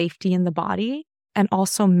cultivating safety in the body and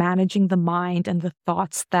also managing the mind and the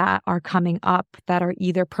thoughts that are coming up that are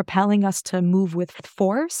either propelling us to move with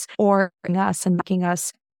force or us and making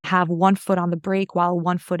us have one foot on the brake while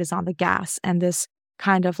one foot is on the gas, and this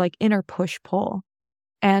kind of like inner push-pull.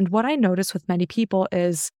 And what I notice with many people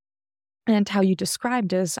is, and how you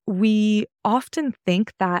described is, we often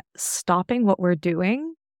think that stopping what we're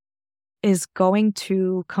doing is going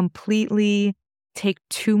to completely take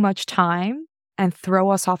too much time and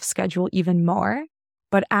throw us off schedule even more.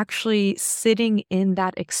 But actually sitting in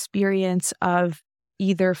that experience of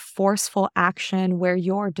either forceful action where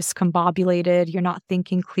you're discombobulated, you're not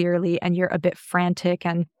thinking clearly, and you're a bit frantic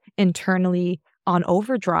and internally on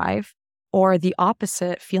overdrive, or the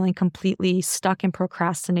opposite, feeling completely stuck in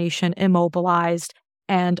procrastination, immobilized,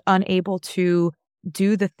 and unable to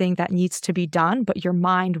do the thing that needs to be done, but your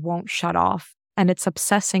mind won't shut off and it's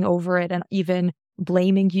obsessing over it and even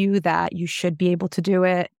blaming you that you should be able to do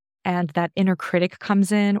it. And that inner critic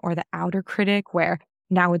comes in, or the outer critic, where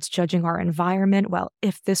now it's judging our environment. Well,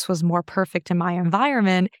 if this was more perfect in my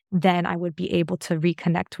environment, then I would be able to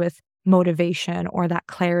reconnect with motivation or that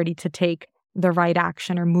clarity to take the right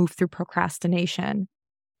action or move through procrastination.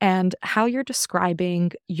 And how you're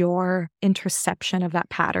describing your interception of that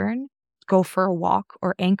pattern, go for a walk,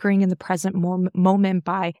 or anchoring in the present moment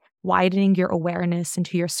by widening your awareness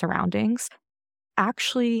into your surroundings,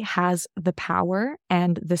 actually has the power,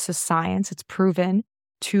 and this is science, it's proven,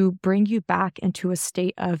 to bring you back into a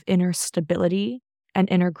state of inner stability and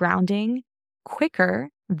inner grounding quicker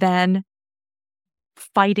than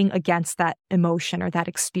fighting against that emotion or that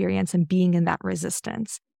experience and being in that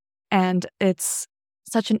resistance. And it's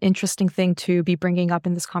such an interesting thing to be bringing up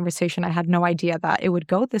in this conversation. I had no idea that it would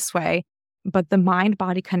go this way, but the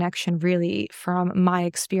mind-body connection really, from my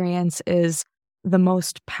experience, is the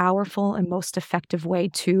most powerful and most effective way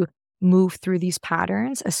to move through these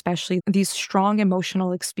patterns, especially these strong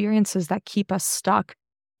emotional experiences that keep us stuck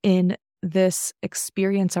in this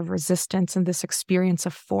experience of resistance and this experience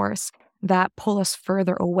of force that pull us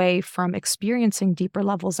further away from experiencing deeper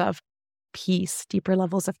levels of peace, deeper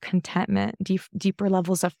levels of contentment, deeper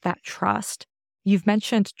levels of that trust. You've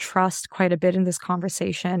mentioned trust quite a bit in this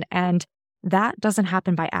conversation, and that doesn't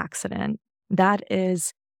happen by accident. That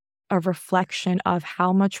is a reflection of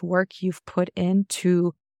how much work you've put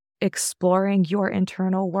into exploring your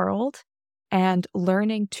internal world and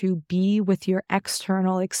learning to be with your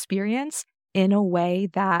external experience in a way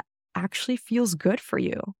that actually feels good for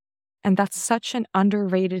you. And that's such an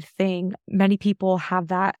underrated thing. Many people have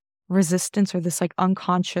that resistance or this like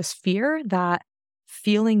unconscious fear that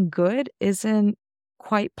feeling good isn't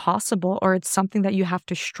quite possible, or it's something that you have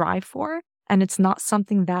to strive for. And it's not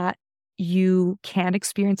something that you can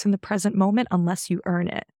experience in the present moment unless you earn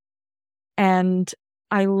it. And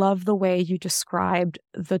I love the way you described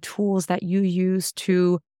the tools that you use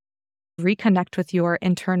to reconnect with your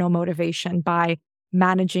internal motivation by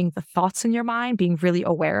managing the thoughts in your mind, being really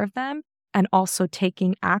aware of them, and also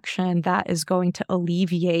taking action that is going to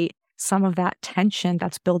alleviate some of that tension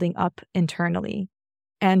that's building up internally.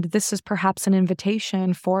 And this is perhaps an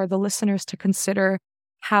invitation for the listeners to consider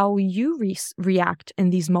how you react in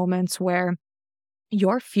these moments where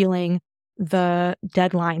you're feeling the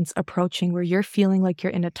deadlines approaching, where you're feeling like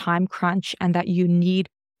you're in a time crunch and that you need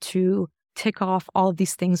to tick off all of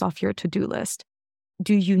these things off your to-do list.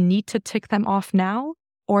 Do you need to tick them off now?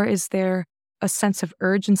 Or is there a sense of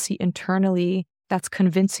urgency internally that's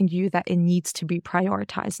convincing you that it needs to be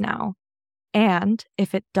prioritized now? And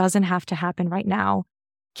if it doesn't have to happen right now,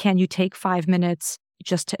 can you take 5 minutes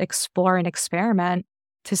just to explore and experiment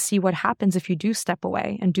to see what happens if you do step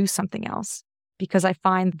away and do something else? Because I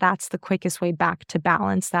find that's the quickest way back to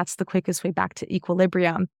balance. That's the quickest way back to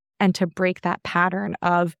equilibrium and to break that pattern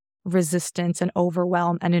of resistance and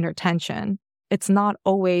overwhelm and inner tension. It's not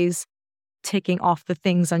always ticking off the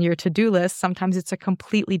things on your to-do list. Sometimes it's a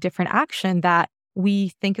completely different action that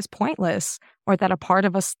we think is pointless, or that a part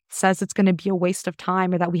of us says it's going to be a waste of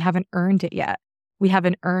time, or that we haven't earned it yet. We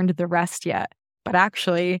haven't earned the rest yet. But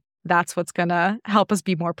actually, that's what's going to help us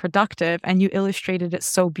be more productive. And you illustrated it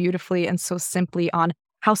so beautifully and so simply on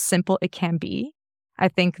how simple it can be. I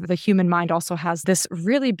think the human mind also has this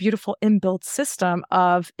really beautiful inbuilt system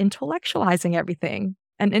of intellectualizing everything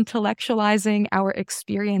and intellectualizing our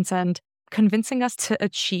experience and convincing us to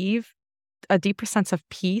achieve a deeper sense of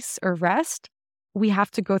peace or rest. We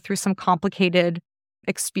have to go through some complicated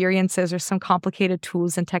experiences or some complicated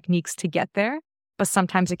tools and techniques to get there. But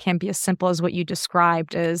sometimes it can be as simple as what you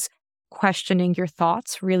described, as questioning your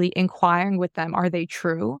thoughts, really inquiring with them, are they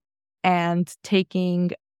true? And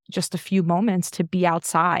taking just a few moments to be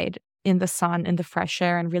outside in the sun, in the fresh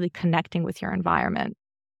air, and really connecting with your environment.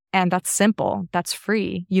 And that's simple, that's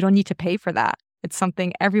free. You don't need to pay for that. It's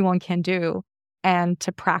something everyone can do. And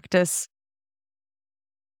to practice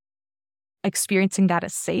experiencing that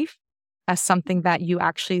as safe, as something that you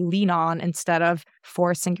actually lean on instead of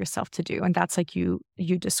forcing yourself to do. And that's like you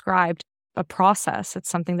described a process. It's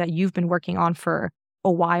something that you've been working on for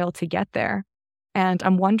a while to get there. And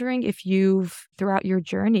I'm wondering if you've, throughout your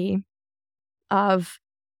journey of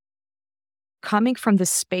coming from the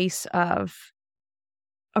space of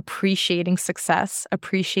appreciating success,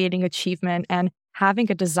 appreciating achievement, and having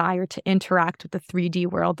a desire to interact with the 3D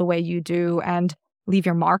world the way you do and leave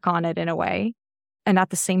your mark on it in a way, and at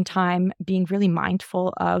the same time being really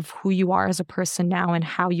mindful of who you are as a person now and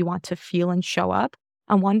how you want to feel and show up.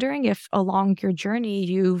 I'm wondering if along your journey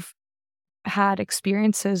you've had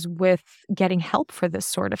experiences with getting help for this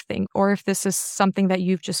sort of thing, or if this is something that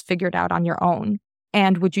you've just figured out on your own.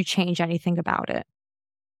 And would you change anything about it?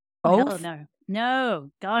 Hell Both? no.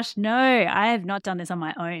 No, gosh, no. I have not done this on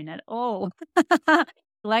my own at all.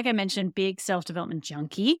 Like I mentioned, big self-development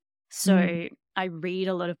junkie. Mm. So I read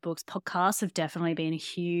a lot of books. Podcasts have definitely been a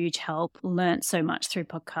huge help. Learned so much through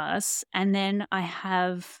podcasts. And then I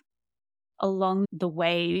have along the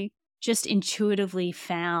way just intuitively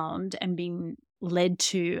found and been led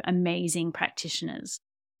to amazing practitioners.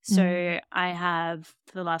 So I have,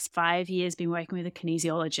 for the last 5 years, been working with a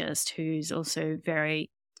kinesiologist who's also very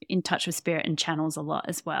in touch with spirit and channels a lot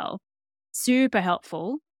as well. Super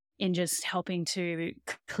helpful in just helping to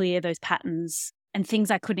clear those patterns and things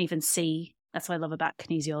I couldn't even see. That's what I love about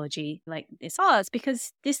kinesiology. Like it's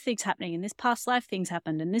because this thing's happening and this past life thing's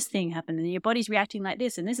happened and this thing happened and your body's reacting like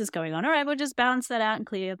this and this is going on. All right, we'll just balance that out and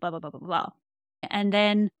clear, blah, blah, blah, blah, blah. And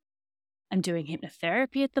then I'm doing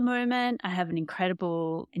hypnotherapy at the moment. I have an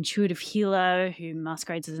incredible intuitive healer who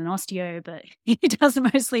masquerades as an osteo, but he does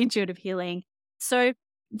mostly intuitive healing. So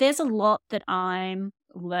there's a lot that I'm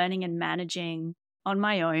learning and managing on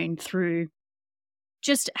my own through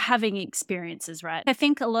just having experiences, right? I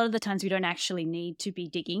think a lot of the times we don't actually need to be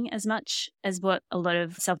digging as much as what a lot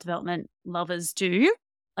of self-development lovers do.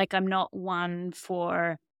 Like I'm not one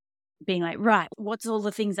for being like, right, what's all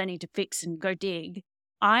the things I need to fix and go dig?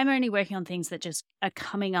 I'm only working on things that just are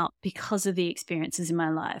coming up because of the experiences in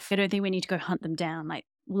my life. I don't think we need to go hunt them down. Like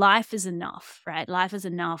life is enough, right? Life is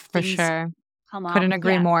enough. For Things sure. come up. Couldn't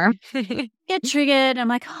agree more. Get triggered. I'm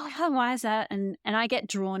like, oh, why is that? And I get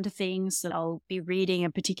drawn to things that I'll be reading a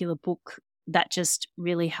particular book that just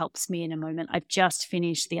really helps me in a moment. I've just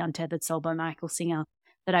finished The Untethered Soul by Michael Singer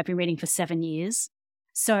that I've been reading for 7 years.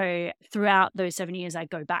 So throughout those 7 years, I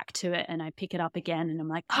go back to it and I pick it up again and I'm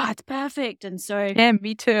like, it's perfect. And so Yeah,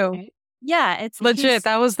 me too. Yeah, it's Legit.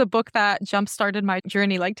 That was the book that jump-started my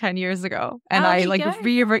journey like 10 years ago. And I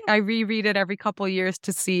reread it every couple of years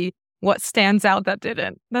to see what stands out that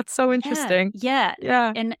didn't. That's so interesting. Yeah.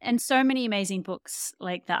 Yeah. And so many amazing books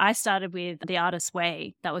like that. I started with The Artist's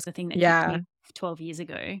Way. That was the thing that kicked me 12 years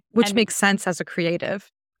ago. Which makes sense as a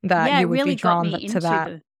creative that you would really be drawn got me to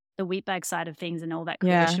that. The Wheatbag side of things and all that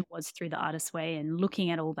creation was through The Artist's Way and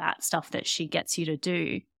looking at all that stuff that she gets you to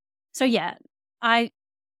do. So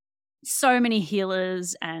so many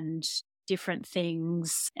healers and different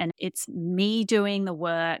things, and it's me doing the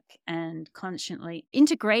work and constantly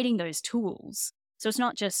integrating those tools. So it's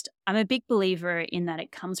not just, I'm a big believer in that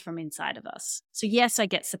it comes from inside of us. So yes, I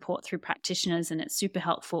get support through practitioners and it's super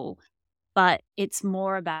helpful, but it's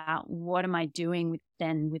more about what am I doing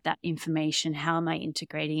with that information? How am I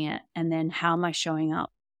integrating it? And then how am I showing up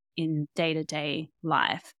in day-to-day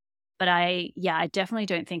life? But I definitely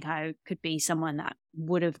don't think I could be someone that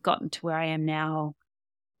would have gotten to where I am now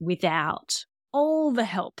without all the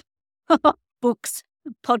help. Books,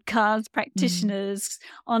 podcasts, practitioners,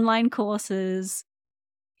 online courses.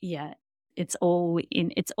 Yeah, it's all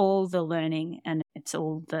the learning and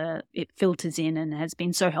it filters in and has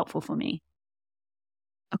been so helpful for me.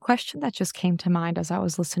 A question that just came to mind as I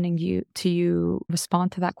was listening to you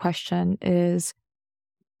respond to that question is,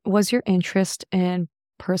 was your interest in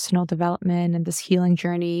personal development and this healing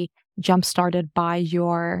journey jump-started by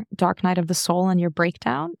your dark night of the soul and your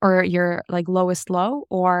breakdown or your like lowest low,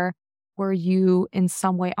 or were you in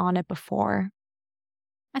some way on it before?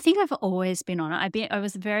 I think I've always been on it. I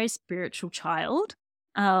was a very spiritual child.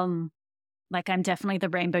 Like I'm definitely the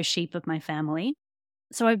rainbow sheep of my family.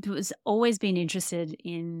 So I was always been interested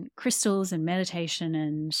in crystals and meditation,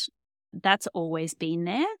 and that's always been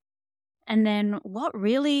there. And then what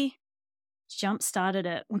really jump-started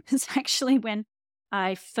it was actually when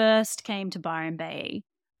I first came to Byron Bay.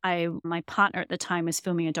 My partner at the time was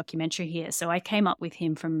filming a documentary here, so I came up with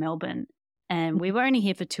him from Melbourne, and we were only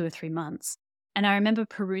here for 2 or 3 months. And I remember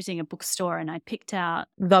perusing a bookstore, and I picked out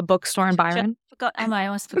the bookstore in Byron. I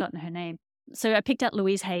almost forgotten her name. So I picked out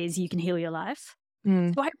Louise Hay's "You Can Heal Your Life."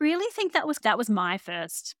 So I really think that was my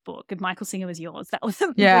first book. If Michael Singer was yours, that was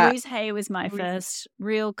Louise Hay was my first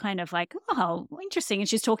real kind of like, oh, interesting. And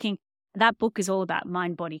she's talking. That book is all about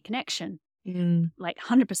mind-body connection, like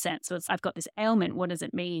 100%. So I've got this ailment. What does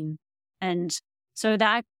it mean? And so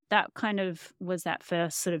that kind of was that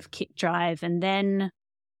first sort of kick drive. And then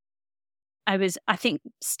I think,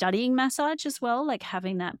 studying massage as well, like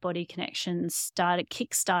having that body connection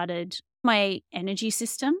kick-started my energy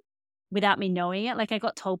system without me knowing it. Like I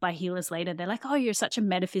got told by healers later, they're like, oh, you're such a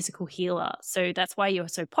metaphysical healer. So that's why you're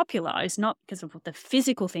so popular. It's not because of the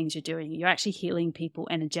physical things you're doing. You're actually healing people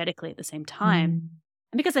energetically at the same time.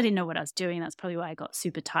 And because I didn't know what I was doing, that's probably why I got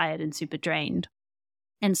super tired and super drained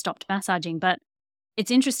and stopped massaging. But it's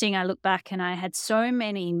interesting. I look back and I had so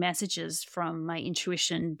many messages from my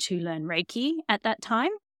intuition to learn Reiki at that time.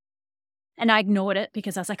 And I ignored it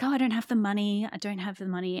because I was like, oh, I don't have the money. I don't have the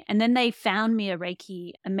money. And then they found me a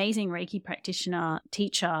amazing Reiki practitioner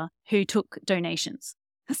teacher who took donations.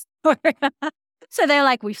 So they're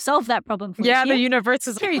like, we've solved that problem for you. Yeah, the universe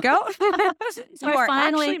is, here you go. So you are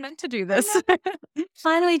finally actually meant to do this.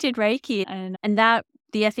 finally did Reiki. And that,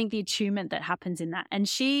 I think the attunement that happens in that. And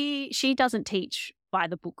she doesn't teach by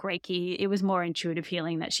the book Reiki. It was more intuitive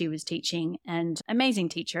healing that she was teaching, and amazing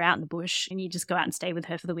teacher out in the bush. And you just go out and stay with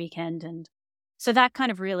her for the weekend. And so that kind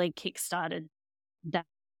of really kickstarted that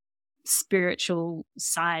spiritual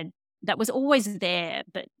side that was always there,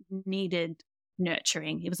 but needed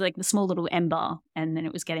nurturing. It was like the small little ember, and then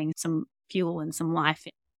it was getting some fuel and some life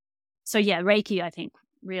in. So yeah, Reiki, I think,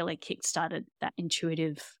 really kickstarted that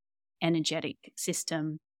intuitive, energetic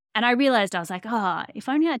system. And I realized, I was like, if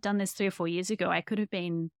only I'd done this 3 or 4 years ago, I could have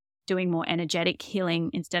been doing more energetic healing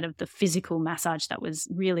instead of the physical massage that was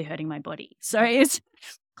really hurting my body. So it's a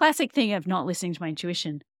classic thing of not listening to my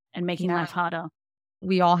intuition and making life harder.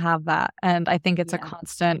 We all have that. And I think it's a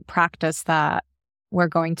constant practice that we're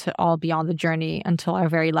going to all be on the journey until our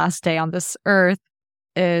very last day on this earth,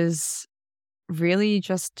 is really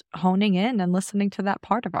just honing in and listening to that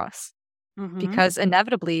part of us. Mm-hmm. Because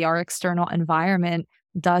inevitably our external environment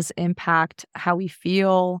does impact how we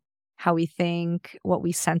feel, how we think, what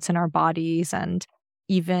we sense in our bodies. And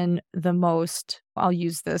even the most, I'll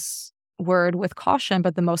use this word with caution,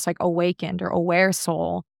 but the most like awakened or aware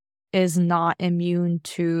soul is not immune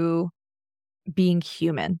to being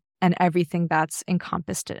human and everything that's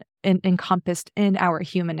encompassed in our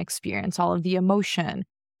human experience, all of the emotion,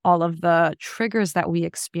 all of the triggers that we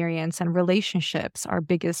experience, and relationships, our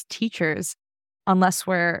biggest teachers. Unless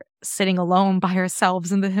we're sitting alone by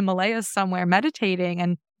ourselves in the Himalayas somewhere meditating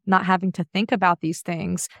and not having to think about these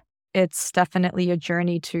things, it's definitely a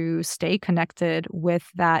journey to stay connected with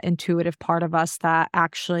that intuitive part of us that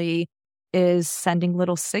actually is sending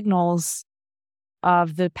little signals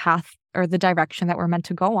of the path or the direction that we're meant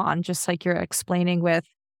to go on. Just like you're explaining with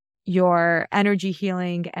your energy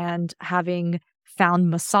healing and having found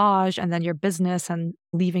massage and then your business and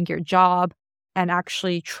leaving your job, and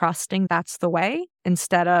actually trusting that's the way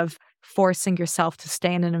instead of forcing yourself to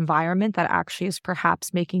stay in an environment that actually is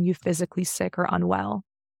perhaps making you physically sick or unwell.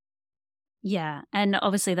 Yeah. And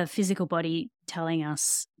obviously the physical body telling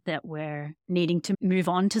us that we're needing to move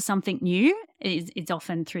on to something new is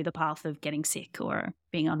often through the path of getting sick or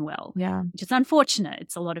being unwell. Yeah. Which is unfortunate.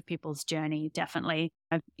 It's a lot of people's journey, definitely.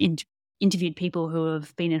 I've interviewed people who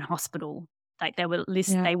have been in hospital. Like they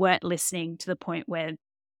weren't listening to the point where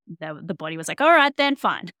the body was like, all right, then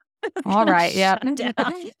fine. All right. Yeah.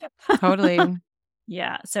 Totally.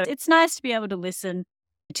 Yeah. So it's nice to be able to listen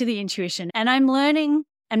to the intuition. And I'm learning,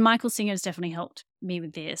 and Michael Singer has definitely helped me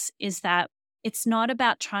with this, is that it's not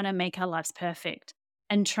about trying to make our lives perfect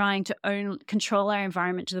and trying to control our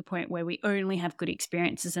environment to the point where we only have good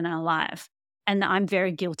experiences in our life. And I'm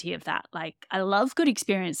very guilty of that. Like, I love good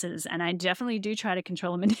experiences, and I definitely do try to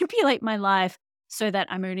control and manipulate my life so that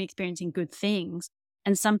I'm only experiencing good things.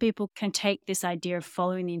 And some people can take this idea of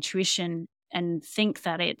following the intuition and think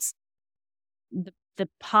that it's the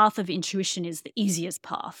path of intuition is the easiest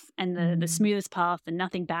path and the smoothest path, and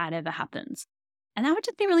nothing bad ever happens. And that would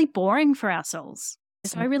just be really boring for our souls.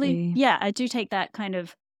 So I do take that kind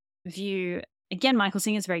of view. Again, Michael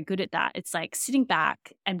Singer is very good at that. It's like sitting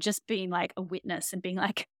back and just being like a witness and being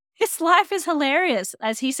like, this life is hilarious.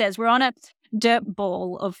 As he says, we're on a dirt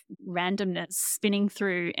ball of randomness spinning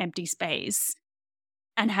through empty space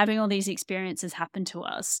and having all these experiences happen to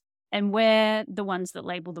us. And we're the ones that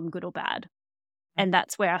label them good or bad. And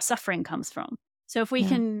that's where our suffering comes from. So if we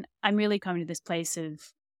can, I'm really coming to this place of,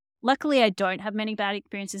 luckily I don't have many bad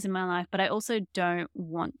experiences in my life, but I also don't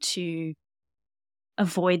want to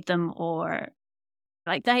avoid them, or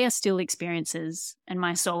like, they are still experiences, and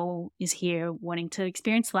my soul is here wanting to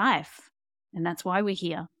experience life. And that's why we're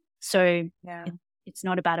here. So it's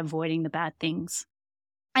not about avoiding the bad things,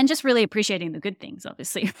 and just really appreciating the good things,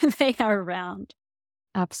 obviously, when they are around.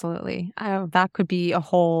 Absolutely. That could be a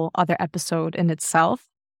whole other episode in itself.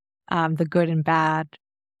 The good and bad,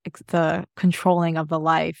 the controlling of the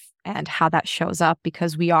life and how that shows up,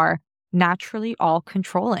 because we are naturally all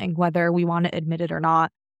controlling, whether we want to admit it or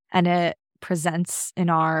not. And it presents in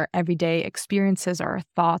our everyday experiences, our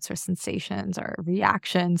thoughts, our sensations, our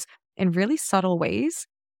reactions in really subtle ways.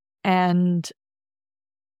 And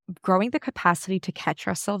growing the capacity to catch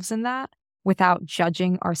ourselves in that without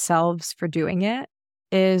judging ourselves for doing it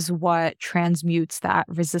is what transmutes that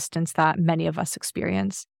resistance that many of us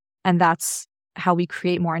experience. And that's how we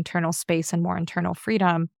create more internal space and more internal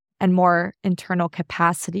freedom and more internal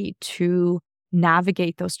capacity to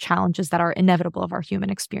navigate those challenges that are inevitable of our human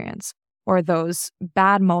experience, or those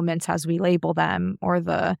bad moments as we label them, or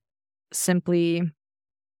the simply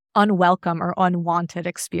unwelcome or unwanted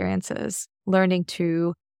experiences. Learning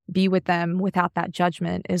to be with them without that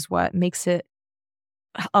judgment is what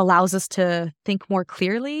allows us to think more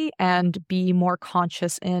clearly and be more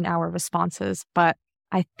conscious in our responses. But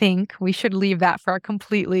I think we should leave that for a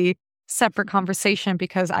completely separate conversation,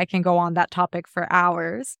 because I can go on that topic for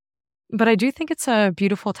hours. But I do think it's a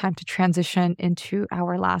beautiful time to transition into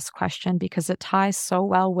our last question, because it ties so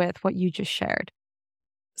well with what you just shared.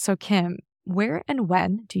 So, Kim, where and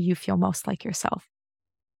when do you feel most like yourself?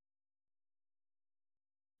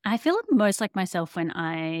 I feel most like myself when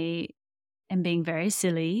I am being very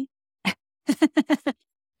silly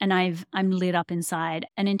and I'm lit up inside.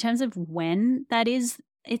 And in terms of when that is,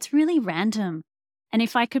 it's really random. And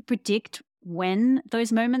if I could predict when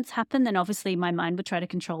those moments happen, then obviously my mind would try to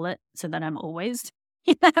control it so that I'm always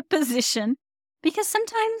in that position. Because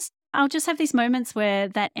sometimes I'll just have these moments where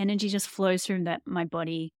that energy just flows through my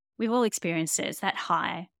body. We've all experienced it. It's that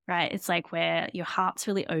high, right? It's like where your heart's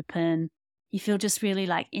really open. You feel just really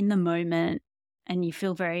like in the moment, and you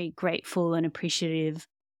feel very grateful and appreciative.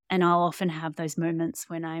 And I'll often have those moments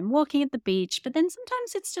when I'm walking at the beach, but then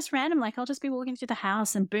sometimes it's just random. Like I'll just be walking through the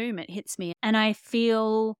house and boom, it hits me. And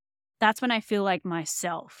that's when I feel like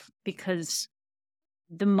myself, because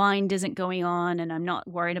the mind isn't going on and I'm not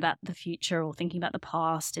worried about the future or thinking about the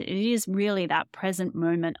past. It is really that present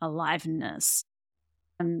moment aliveness.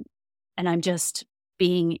 And I'm just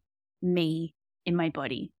being me in my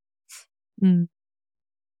body.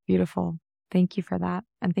 Beautiful. Thank you for that.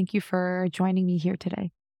 And thank you for joining me here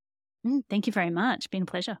today. Thank you very much. It's been a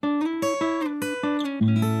pleasure.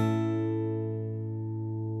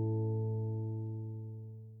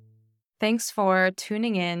 Thanks for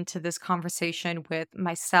tuning in to this conversation with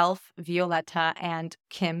myself, Violetta, and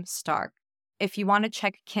Kim Stark. If you want to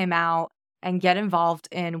check Kim out and get involved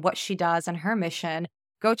in what she does and her mission,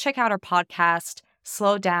 go check out her podcast,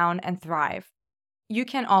 Slow Down and Thrive. You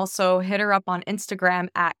can also hit her up on Instagram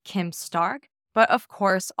at Kim Stark. But of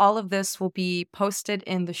course, all of this will be posted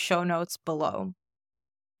in the show notes below.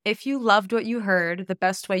 If you loved what you heard, the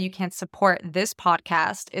best way you can support this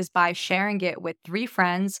podcast is by sharing it with 3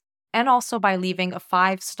 friends, and also by leaving a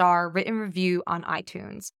 5-star written review on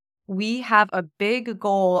iTunes. We have a big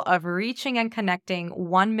goal of reaching and connecting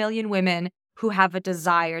 1 million women who have a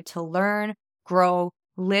desire to learn, grow,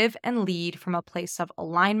 live, and lead from a place of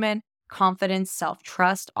alignment, confidence,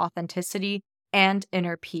 self-trust, authenticity, and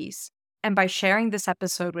inner peace. And by sharing this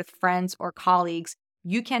episode with friends or colleagues,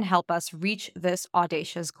 you can help us reach this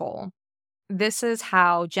audacious goal. This is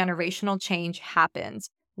how generational change happens,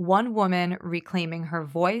 one woman reclaiming her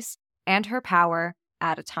voice and her power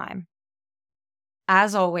at a time.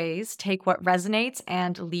 As always, take what resonates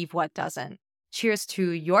and leave what doesn't. Cheers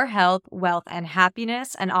to your health, wealth, and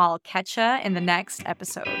happiness, and I'll catch ya in the next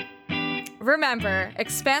episode. Remember,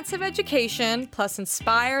 expansive education plus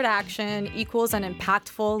inspired action equals an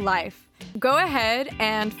impactful life. Go ahead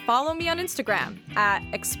and follow me on Instagram at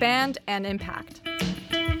Expand and Impact.